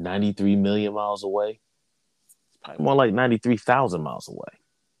 93 million miles away. It's probably more like 93,000 miles away.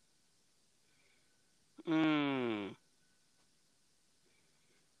 Mm.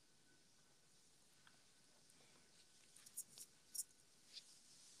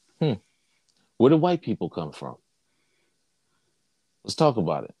 Hmm. Where do white people come from? Let's talk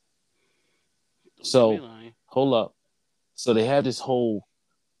about it. Don't be So, lying. hold up. So they have this whole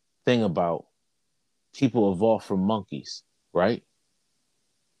thing about people evolved from monkeys, right?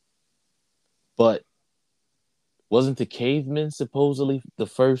 But wasn't the cavemen supposedly the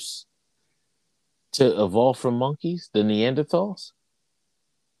first to evolve from monkeys, the Neanderthals?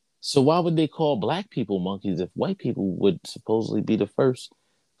 So why would they call black people monkeys if white people would supposedly be the first?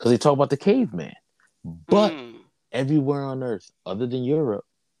 Because they talk about the caveman. But Mm. everywhere on Earth, other than Europe,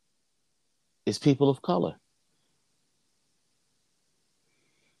 is people of color.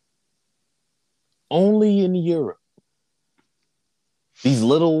 Only in Europe, these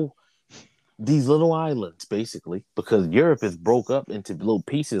little these little islands, basically, because Europe is broke up into little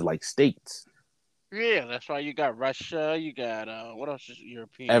pieces like states. Yeah, that's why you got Russia. You got what else is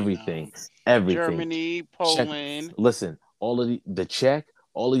European? Everything, everything. Germany, Czech. Poland. Listen, all of the Czech,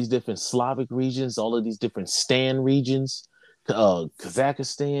 all these different Slavic regions, all of these different Stan regions,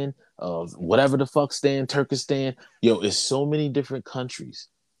 Kazakhstan, whatever the fuck Stan, Turkestan. Yo, it's so many different countries.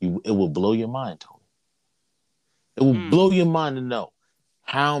 It will blow your mind, Tony. It will Mm. blow your mind to know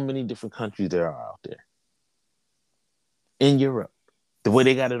how many different countries there are out there in Europe. The way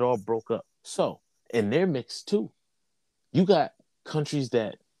they got it all broke up. So, and they're mixed too. You got countries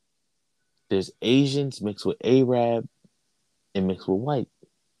that there's Asians mixed with Arab and mixed with white.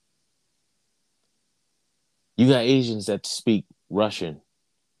 You got Asians that speak Russian,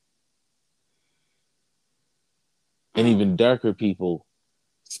 and Mm. even darker people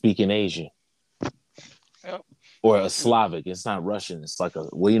speaking Asian Yep. or a Slavic. It's not Russian. It's like a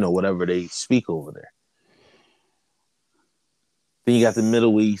well, you know, whatever they speak over there. Then you got the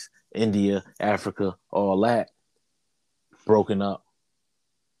Middle East, India, Africa, all that broken up.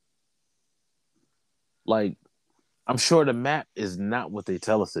 Like, I'm sure the map is not what they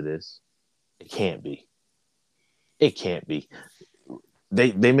tell us it is. It can't be. It can't be.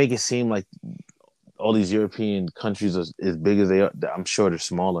 They make it seem like all these European countries are as big as they are. I'm sure they're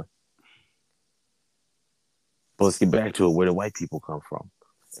smaller. But let's get back to it. Where do white people come from?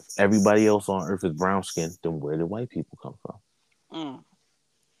 Everybody else on Earth is brown skinned. Then where do white people come from? Mm.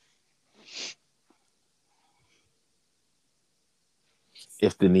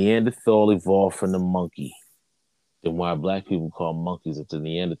 If the Neanderthal evolved from the monkey, then why are black people called monkeys if the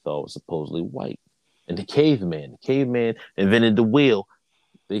Neanderthal was supposedly white? And the caveman invented the wheel.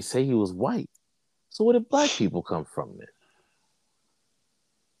 They say he was white. So where did black people come from then?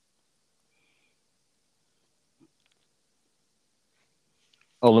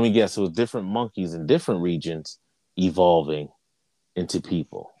 Oh, let me guess. It was different monkeys in different regions evolving into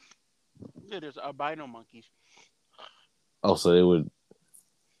people. Yeah, there's albino monkeys. Oh, so they would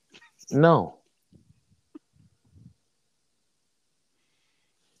no.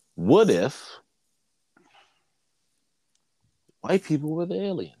 What if white people were the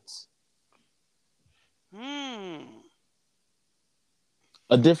aliens? Hmm.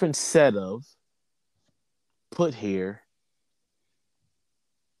 A different set of put here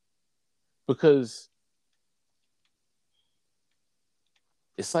because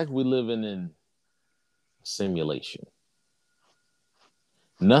it's like we're living in simulation.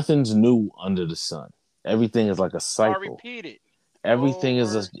 Nothing's new under the sun. Everything is like a Or cycle. repeat it Everything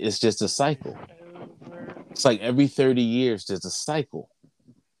is over it's just a and cycle. over. It's like every 30 years there's a cycle.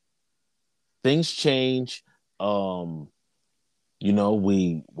 Things change. Um,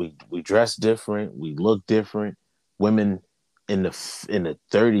 we dress different, we look different. Women in the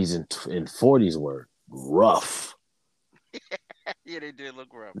 30s and 40s were rough. Yeah, they did look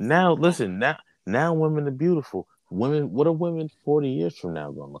rough. Now listen, now women are beautiful. Women, what are women 40 years from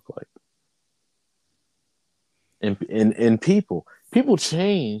now gonna look like? And people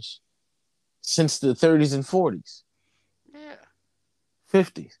change since the 30s and 40s, Yeah.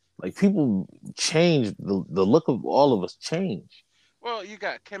 50s. Like people change, the look of all of us change. Well, you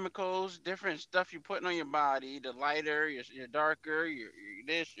got chemicals, different stuff you putting on your body. The lighter, you're darker. You're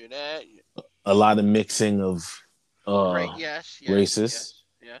this, you're that. A lot of mixing of Right? uh Yes. Yes. races. Yes.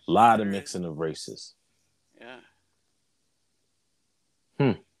 Yes. A lot of There is. mixing of races. Yeah.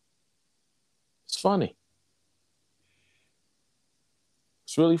 Hmm. It's funny.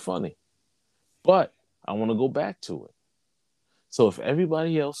 It's really funny. But I want to go back to it. So if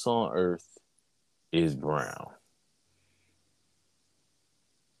everybody else on Earth is brown,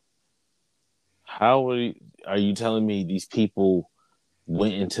 how are you telling me these people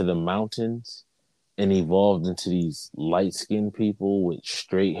went into the mountains and evolved into these light skinned people with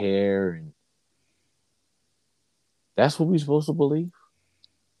straight hair, and that's what we're supposed to believe?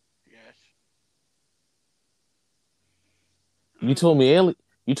 Yes. You told me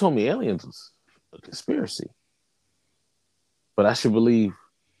you told me aliens was a conspiracy. But I should believe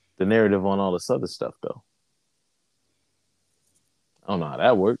the narrative on all this other stuff though. I don't know how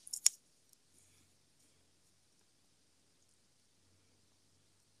that works.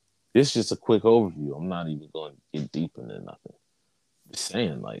 This is just a quick overview. I'm not even going to get deep into nothing. Just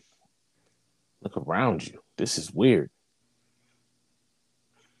saying, like, look around you. This is weird.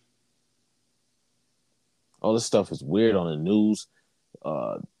 All this stuff is weird on the news.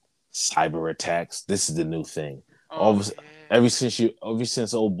 Uh, Cyber attacks. This is the new thing. All Oh of a, yeah. ever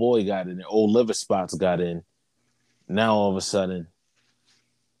since old boy got in, old liver spots got in. Now all of a sudden,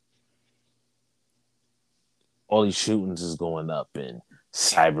 all these shootings is going up and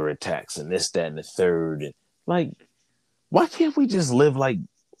cyber attacks and this, that, and the third. And like, why can't we just live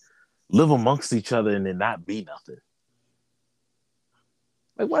amongst each other and then not be nothing?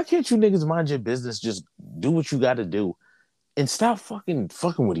 Like, why can't you niggas mind your business? Just do what you got to do and stop fucking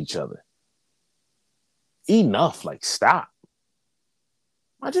with each other. Enough. Like, stop.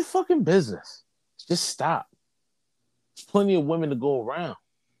 Mind your fucking business. Just stop. There's plenty of women to go around.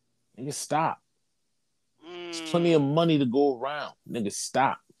 Nigga, stop. There's plenty of Mm. money to go around. Nigga,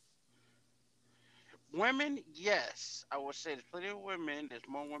 stop. Women, yes, I would say there's plenty of women. There's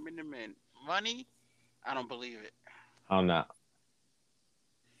more women than men. Money, I don't believe it. How not?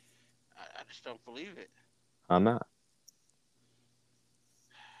 I just don't believe it. How not?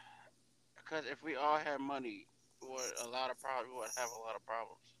 Because if we all had money, we would have a lot of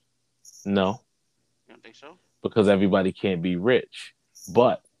problems. No, You don't think so? because everybody can't be rich.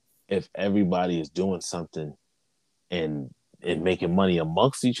 But if everybody is doing something and making money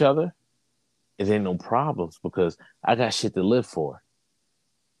amongst each other, it ain't no problems because I got shit to live for.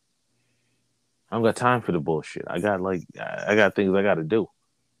 I don't got time for the bullshit. I got things I got to do.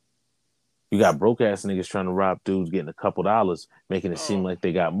 You got broke ass niggas trying to rob dudes, getting a couple dollars, making it seem Oh, like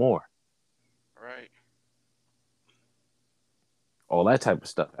they got more. right. All that type of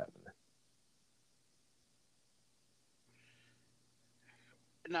stuff happening.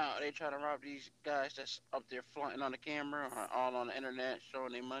 No, they try to rob these guys that's up there flaunting on the camera or all on the internet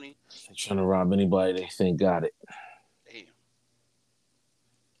showing their money. They're trying to rob anybody they think got it. Damn.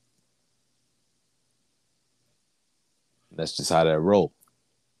 That's just how that roll.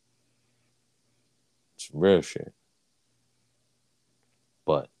 It's real shit.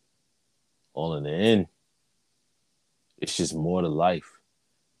 But all in the end, it's just more to life.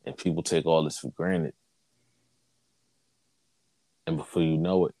 And people take all this for granted. And before you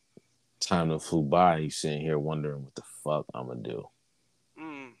know it, time done flew by. You sitting here wondering what the fuck I'm gonna do.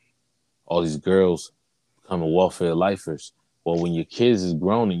 Mm. All these girls becoming welfare lifers. Well, when your kids is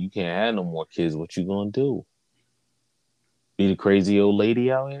grown and you can't have no more kids, what you gonna do? Be the crazy old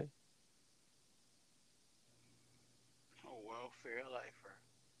lady out here? A welfare lifer.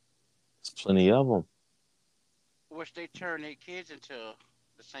 There's plenty of them. Wish they turn their kids into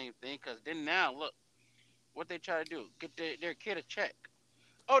the same thing, because then now, look, what they try to do, get their kid a check.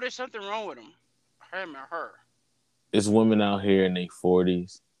 Oh, there's something wrong with him or her. There's women out here in their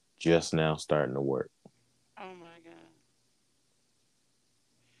 40s just now starting to work Oh my god.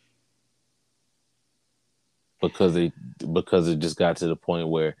 because they because it just got to the point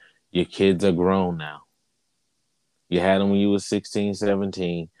where your kids are grown now. You had them when you was 16,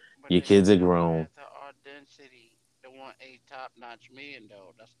 17. But Your they kids are still don't grown. have the audacity to want a top-notch man,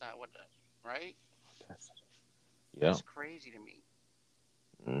 though. That's not what that's right. Yeah. That's crazy to me.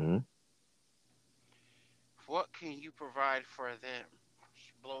 Hmm. What can you provide for them?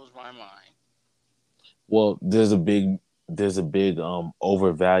 Blows my mind. Well, there's a big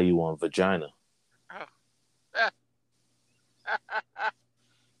overvalue on vagina. Oh.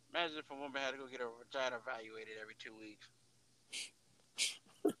 Imagine if a woman had to go get her vagina evaluated every 2 weeks.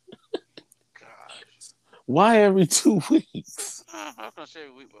 Gosh. Why every 2 weeks? I was gonna say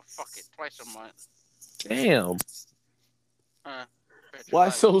every week, but fuck it, twice a month. Damn. Uh, Bet you a Why lot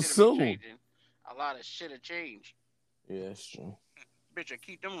of so shit'll be soon? changing. A lot of shit'll change. Yeah, that's true. Bitch, I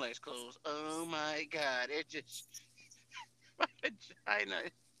keep them legs closed. Oh my god, it just my vagina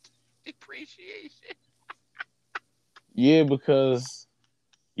depreciation. Yeah, because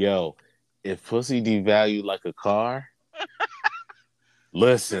yo, if pussy devalued like a car, Soon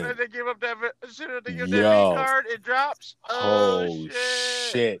as listen, they give up that, soon as they give that V yo, card, it drops. Oh oh shit!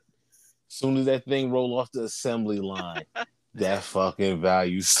 shit. Soon as that thing roll off the assembly line, that fucking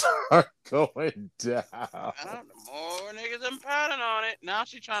value start going down. The more niggas I'm pounding on it. Now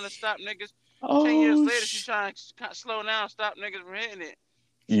she trying to stop niggas. 10 years Oh later, she trying to slow down, stop niggas from hitting it.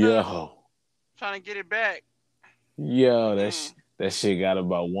 yo, Trying to get it back. yo, Mm. that shit got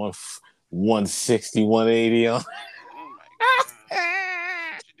about 160, 180 on. Oh my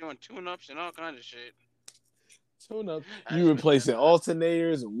god. She doing tune-ups and all kinds of shit. Tune up. I You just wish that replacing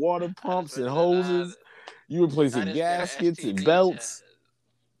alternators and water I just pumps wish and that hoses. You I replacing just got an gaskets and STD test. belts.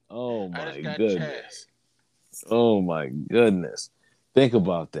 Oh I just my got checked. goodness. Oh my goodness. Think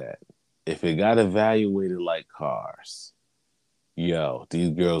about that. If it got evaluated like cars, yo, these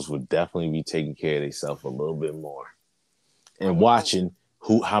girls would definitely be taking care of themselves a little bit more I and would hope. watching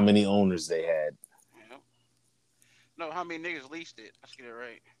how many owners they had. You know? No, how many niggas leased it? Let's get it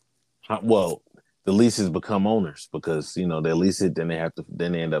right. Well, the leases become owners because they lease it, then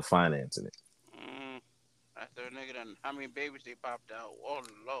then they end up financing it. Mm. After a nigga done, how many babies they popped out? Oh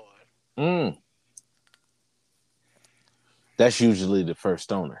lord. Mm. That's usually the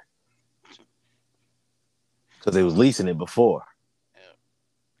first owner because they was Oh leasing it before. yeah.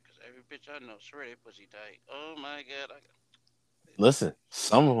 Because every bitch I know swear they pussy tight. Oh my god. Listen,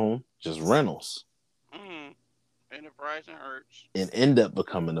 some of them just rentals Mm. Enterprise and Hertz. and end up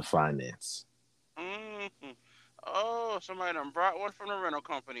becoming the finance. Mm. Oh, somebody done brought one from the rental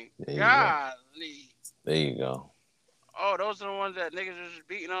company. There you go. Golly. There you go. Oh, those are the ones that niggas was just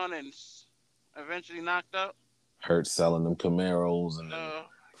beating on and eventually knocked up. Hurt selling them Camaros and them Uh,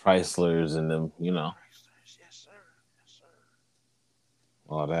 Chryslers and them, yes sir, yes sir.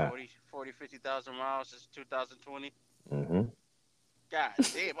 all that. 50,000 miles since 2020. Hmm. God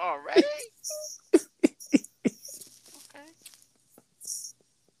damn, already? Okay.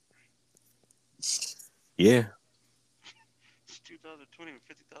 Yeah, It's 2020 with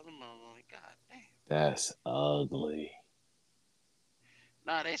 50,000 miles on it. God damn. that's ugly.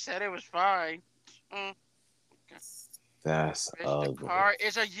 Nah, they said it was fine. Mm, okay. That's Bitch, the ugly. car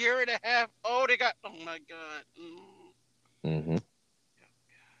is a year and a half old. They got. Oh my god. Hmm. Okay.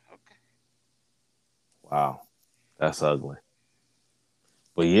 Wow, that's ugly.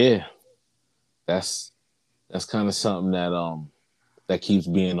 But yeah, that's kind of something that keeps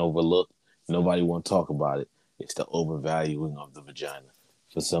being overlooked. Nobody want to talk about it. It's the overvaluing of the vagina.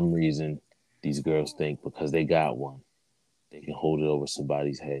 For some reason, these girls think because they got one, They can hold it over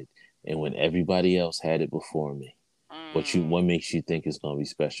somebody's head. And when everybody else had it before me, what Mm, makes you think it's gonna be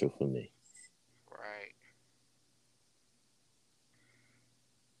special for me? right.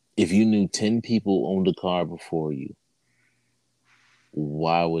 If you knew 10 people owned a car before you,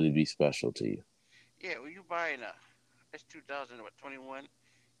 why would it be special to you? Yeah, when you buying a, it's 2021.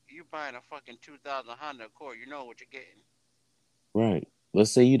 You buying a fucking 2000 Honda Accord, you know what you're getting. Right.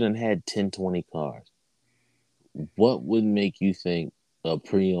 Let's say you done had 10, 20 cars. What would make you think a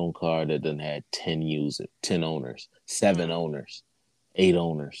pre-owned car that done had 10 owners, 7 Mm, owners, 8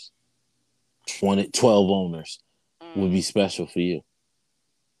 owners, 20, 12 owners would be mm, special for you?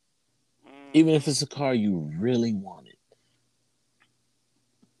 Even if mm-hmm, it's a car you really wanted.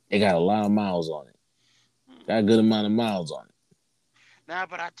 It got a lot of miles on it. Got a mm. good amount of miles on it. Nah,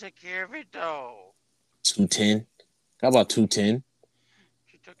 but I took care of it though. 210. How about 210?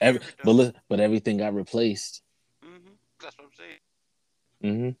 She took care of it though. But everything got replaced. That's what I'm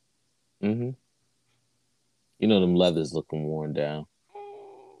saying. Mm-hmm. Mm-hmm. You know them leathers looking worn down.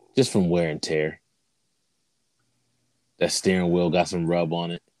 Ooh. Just from wear and tear. That steering wheel got some rub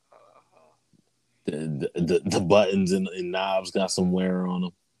on it. Uh, The buttons and knobs got some wear on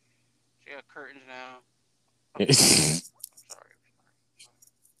them. she got curtains now. I'm Why sorry. I'm sorry.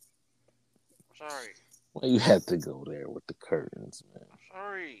 I'm sorry. you had to go there with the curtains, man? I'm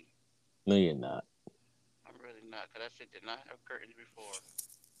sorry. No, you're not. I'm really not, because that shit did not have curtains before.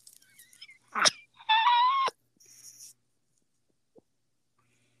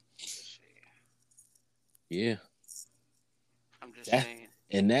 Just saying. Yeah. I'm just That saying.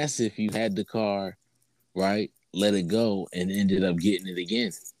 and that's if you had the car, right? Let it go and ended up getting it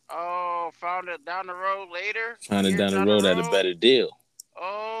again. Oh, found it down the road later? Find it Years down the down the road at a road? better deal.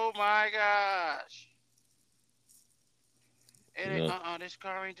 Oh my gosh. You And know. this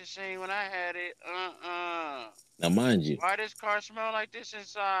car ain't the same when I had it. Now, mind you, Why does car smell like this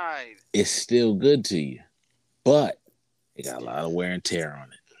inside? it's still good to you, but it got a lot of wear and tear on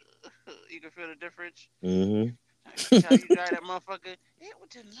it. You can feel the difference. Mm-hmm. How you drive that motherfucker? It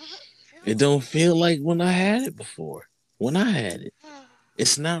did not It feel don't like feel like when I had it before. When I had it, this.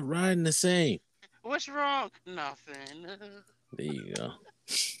 it's not riding the same. What's wrong? Nothing. There you go.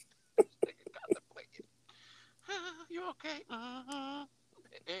 You okay?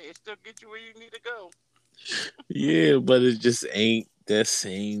 Hey, it still get you where you need to go. Yeah, but it just ain't that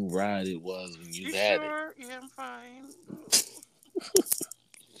same ride it was when you You had it. sure? Yeah, I'm fine.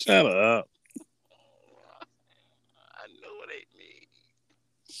 Shut up. I know it ain't me.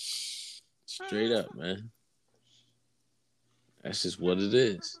 Straight up, man. That's just what it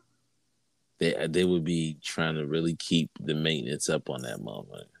is. They would be trying to really keep the maintenance up on that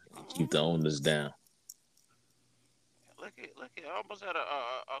motherfucker. Keep the owners down. Look at. I almost had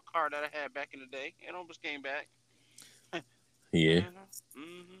a car that I had back in the day. It almost came back. Yeah.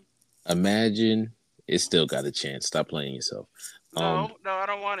 Mm-hmm. Imagine it still got a chance. Stop playing yourself. Um, No, I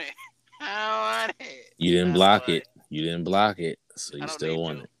don't want it. I don't want it. you didn't I don't block want it. it. You didn't block it, so I you don't still need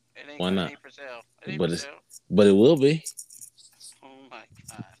want to. it. Why It not? ain't for sale. It ain't for But it's sale. but it will be. Oh my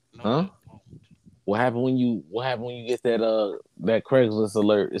god. No, Huh? it won't. What happened when you get that Craigslist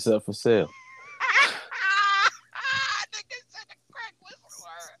alert? It's up for sale. Nigga said the crack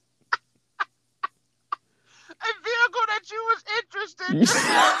whisperer. A vehicle that you was interested in.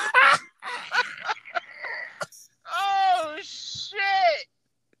 Oh shit.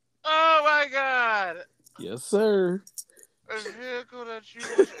 Oh my god. Yes, sir. A vehicle that you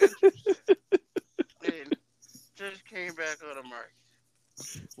was interested in just came back on the market.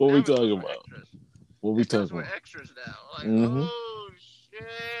 What we Now it comes talking with about? extras. What we It comes talking with about? extras now. Like, Mm-hmm. oh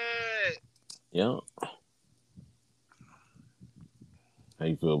shit. Yeah. How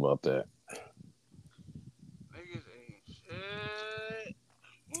you feel about that? Niggas ain't shit.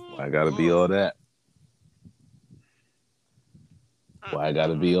 Why I gotta be all that? Why I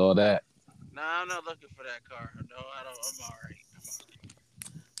gotta be all that? Nah, I'm not looking for that car. No, I don't. I'm alright.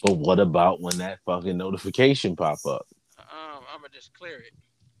 But what about when that fucking notification pop up? I'm gonna just clear it.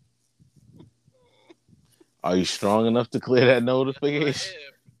 Are you strong enough to clear that Yes, I notification?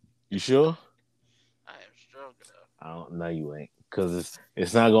 am. You sure? I am strong enough. I don't know. You ain't, because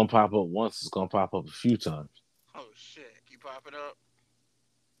it's not gonna pop up once. It's gonna pop up a few times. Oh shit, keep popping up.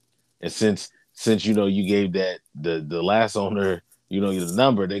 And since you know you gave that the last owner the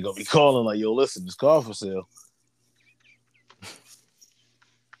number, they gonna be calling like, yo, listen, this car for sale.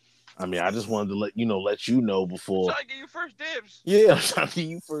 I mean, I just wanted to let you know I'm before. trying to give you first dibs. Yeah, I'm trying to give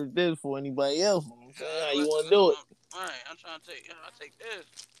you first dibs for anybody else. You know what I'm saying, how you Listen, want to do it? all right, I'm trying to take. I'll take this.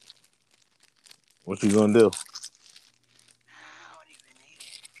 What you gonna do? I don't even need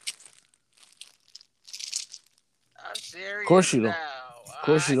it. I'm Of serious course you don't. now. Of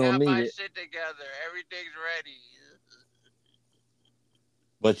course I you don't got need my it. shit together. Everything's ready.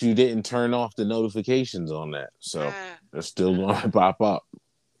 But you didn't turn off the notifications on that, so Uh, they're still uh, going to pop up.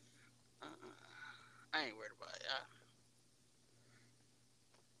 uh, I ain't worried about it.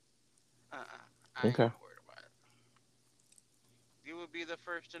 I ain't Okay. worried about it. You will be the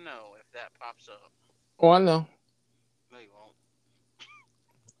first to know if that pops up. Oh, I know. No, you won't.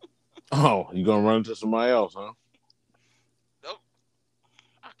 Oh, you gonna run into somebody else, huh? Nope.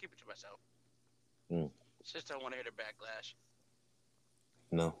 I'll keep it to myself. Mm, Since I want to hear the backlash.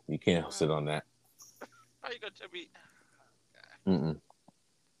 no, you can't Uh, sit on that. how you gonna tell me? Mm-mm.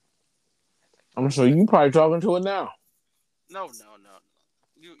 That's like I'm talking sure to you probably talking to it now. no, no, no,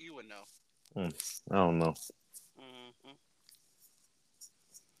 no. You would know. I don't know. Hmm.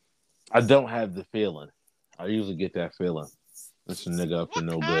 I don't have the feeling. I usually get that feeling. This nigga up to What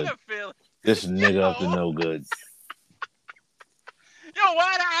no kind good. of feeling? This nigga up to Yo, no good. yo,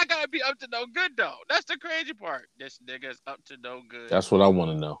 why do I gotta be up to no good though? That's the crazy part. This nigga's up to no good. That's what I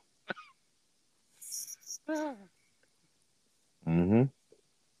want to know. Mm-hmm.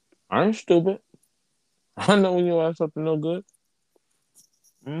 I ain't stupid. I know when your ass up to no good.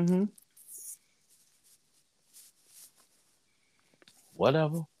 Mm-hmm.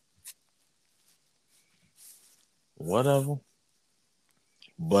 Whatever. Whatever.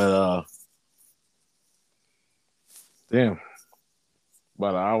 But damn,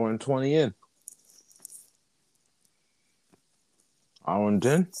 about an hour and 20 in. Hour and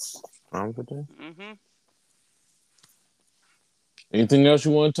 10. Hour and 10. Hmm. Anything else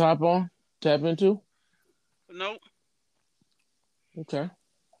you want to tap into? Nope. Okay.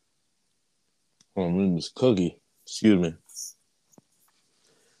 Oh, this cookie. Excuse me. This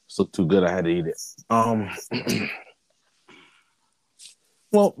looked too good. I had to eat it.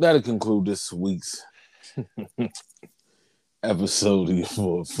 Well, that'll conclude this week's episode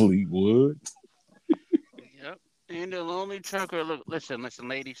for Fleetwood. Yep. And the lonely trucker. Look, listen,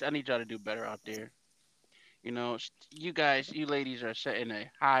 ladies. I need y'all to do better out there. You know, you guys, you ladies are setting a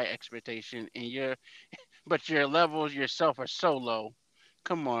high expectation, and but your levels yourself are so low.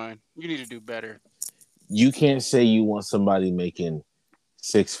 Come on, you need to do better. You can't say you want somebody making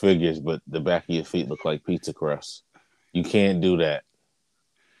six figures, but the back of your feet look like pizza crust. You can't do that.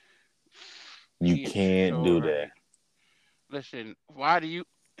 You She is can't so do that. right. Listen, why do you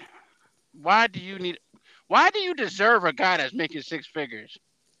need, why do you deserve a guy that's making six figures?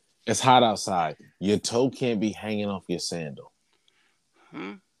 It's hot outside. Your toe can't be hanging off your sandal.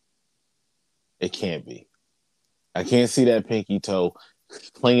 Hmm? It can't be. I can't see that pinky toe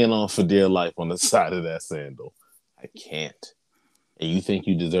clinging on for dear life on the side of that sandal. I can't. And you think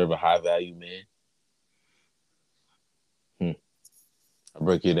you deserve a high value man? I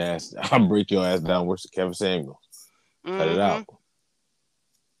break your ass. I'll break your ass down worse than Kevin Samuels. Cut it Mm-hmm. out.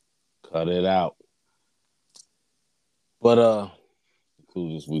 Cut it out. But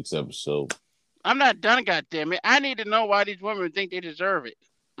conclude this week's episode. I'm not done, goddammit. I need to know why these women think they deserve it.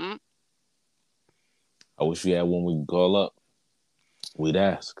 Hmm? I wish we had one we could call up. We'd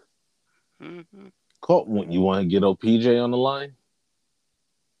ask. Mm-hmm. Call you want to get OPJ on the line?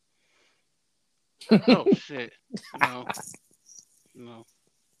 Oh shit. No. No.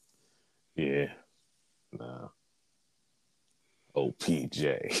 Yeah. Nah.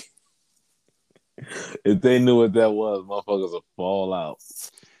 OPJ. If they knew what that was, motherfuckers would fall out.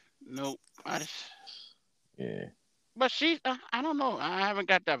 Nope. I just, Yeah. but she, I don't know. I haven't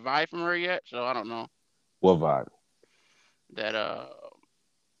got that vibe from her yet, so I don't know What vibe? that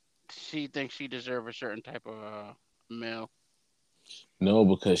she thinks she deserves a certain type of male. No,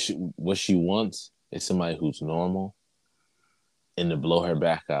 because what she wants is somebody who's normal and to blow her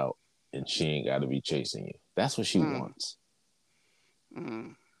back out, and she ain't got to be chasing you. That's what she Mm. wants.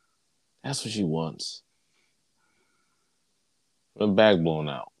 Mm. That's what she wants. Her back blown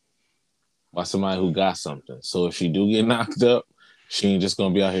out by somebody who got something. So if she do get knocked up, she ain't just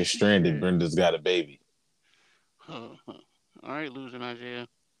gonna be out here stranded. Shit. Brenda's got a baby. All right, losing Isaiah.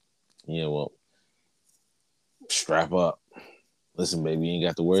 Yeah, well, strap up. Listen, baby, you ain't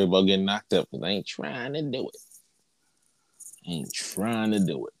got to worry about getting knocked up because I ain't trying to do it. I ain't trying to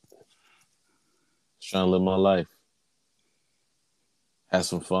do it. Just trying to live my life. Have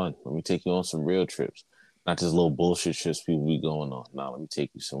some fun. Let me take you on some real trips. Not just little bullshit trips people be going on. Nah, let me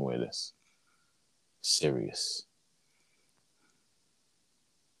take you somewhere that's serious.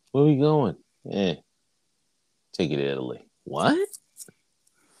 Where we going? Yeah. Take you to Italy. What?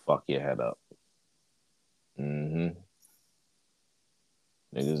 Fuck your head up. Mm-hmm.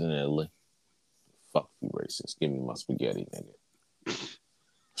 Niggas in Italy. Fuck you, racist. Give me my spaghetti, nigga.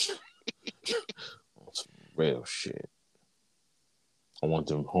 Real shit. I want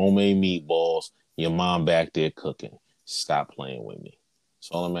them homemade meatballs. Your mom back there cooking. Stop playing with me.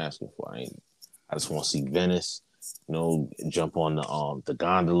 That's all I'm asking for. I just want to see Venice. Jump on the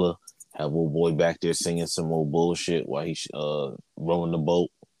gondola. Have old boy back there singing some old bullshit while he's rowing the boat.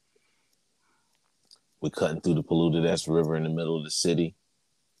 We're cutting through the polluted ass river in the middle of the city.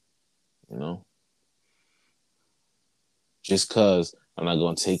 Just cause I'm not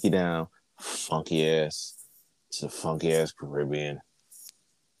gonna take you down funky ass to the funky ass Caribbean,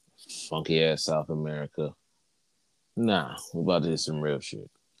 funky ass South America. Nah, we're about to do some real shit.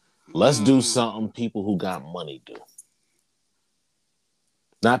 Let's do something people who got money do.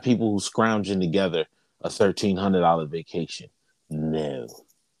 Not people who scrounging together a $1,300 vacation. No.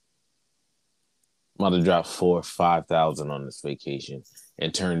 I'm about to drop 4,000 or 5,000 on this vacation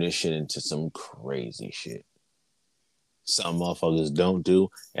and turn this shit into some crazy shit. Some motherfuckers don't do,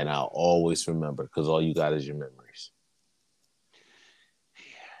 and I'll always remember because all you got is your memories.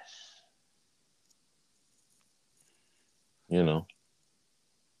 Yes.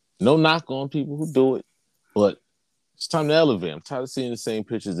 No knock on people who do it, but it's time to elevate. I'm tired of seeing the same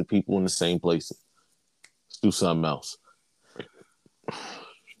pictures of people in the same places. Let's do something else.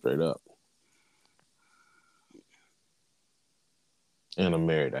 Straight up. And I'm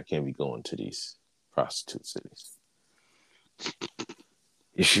married. I can't be going to these prostitute cities.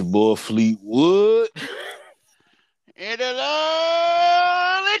 It's your boy Fleetwood. And a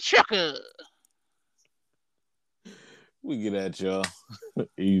lonely trucker. We get at y'all.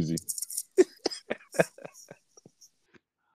 Easy.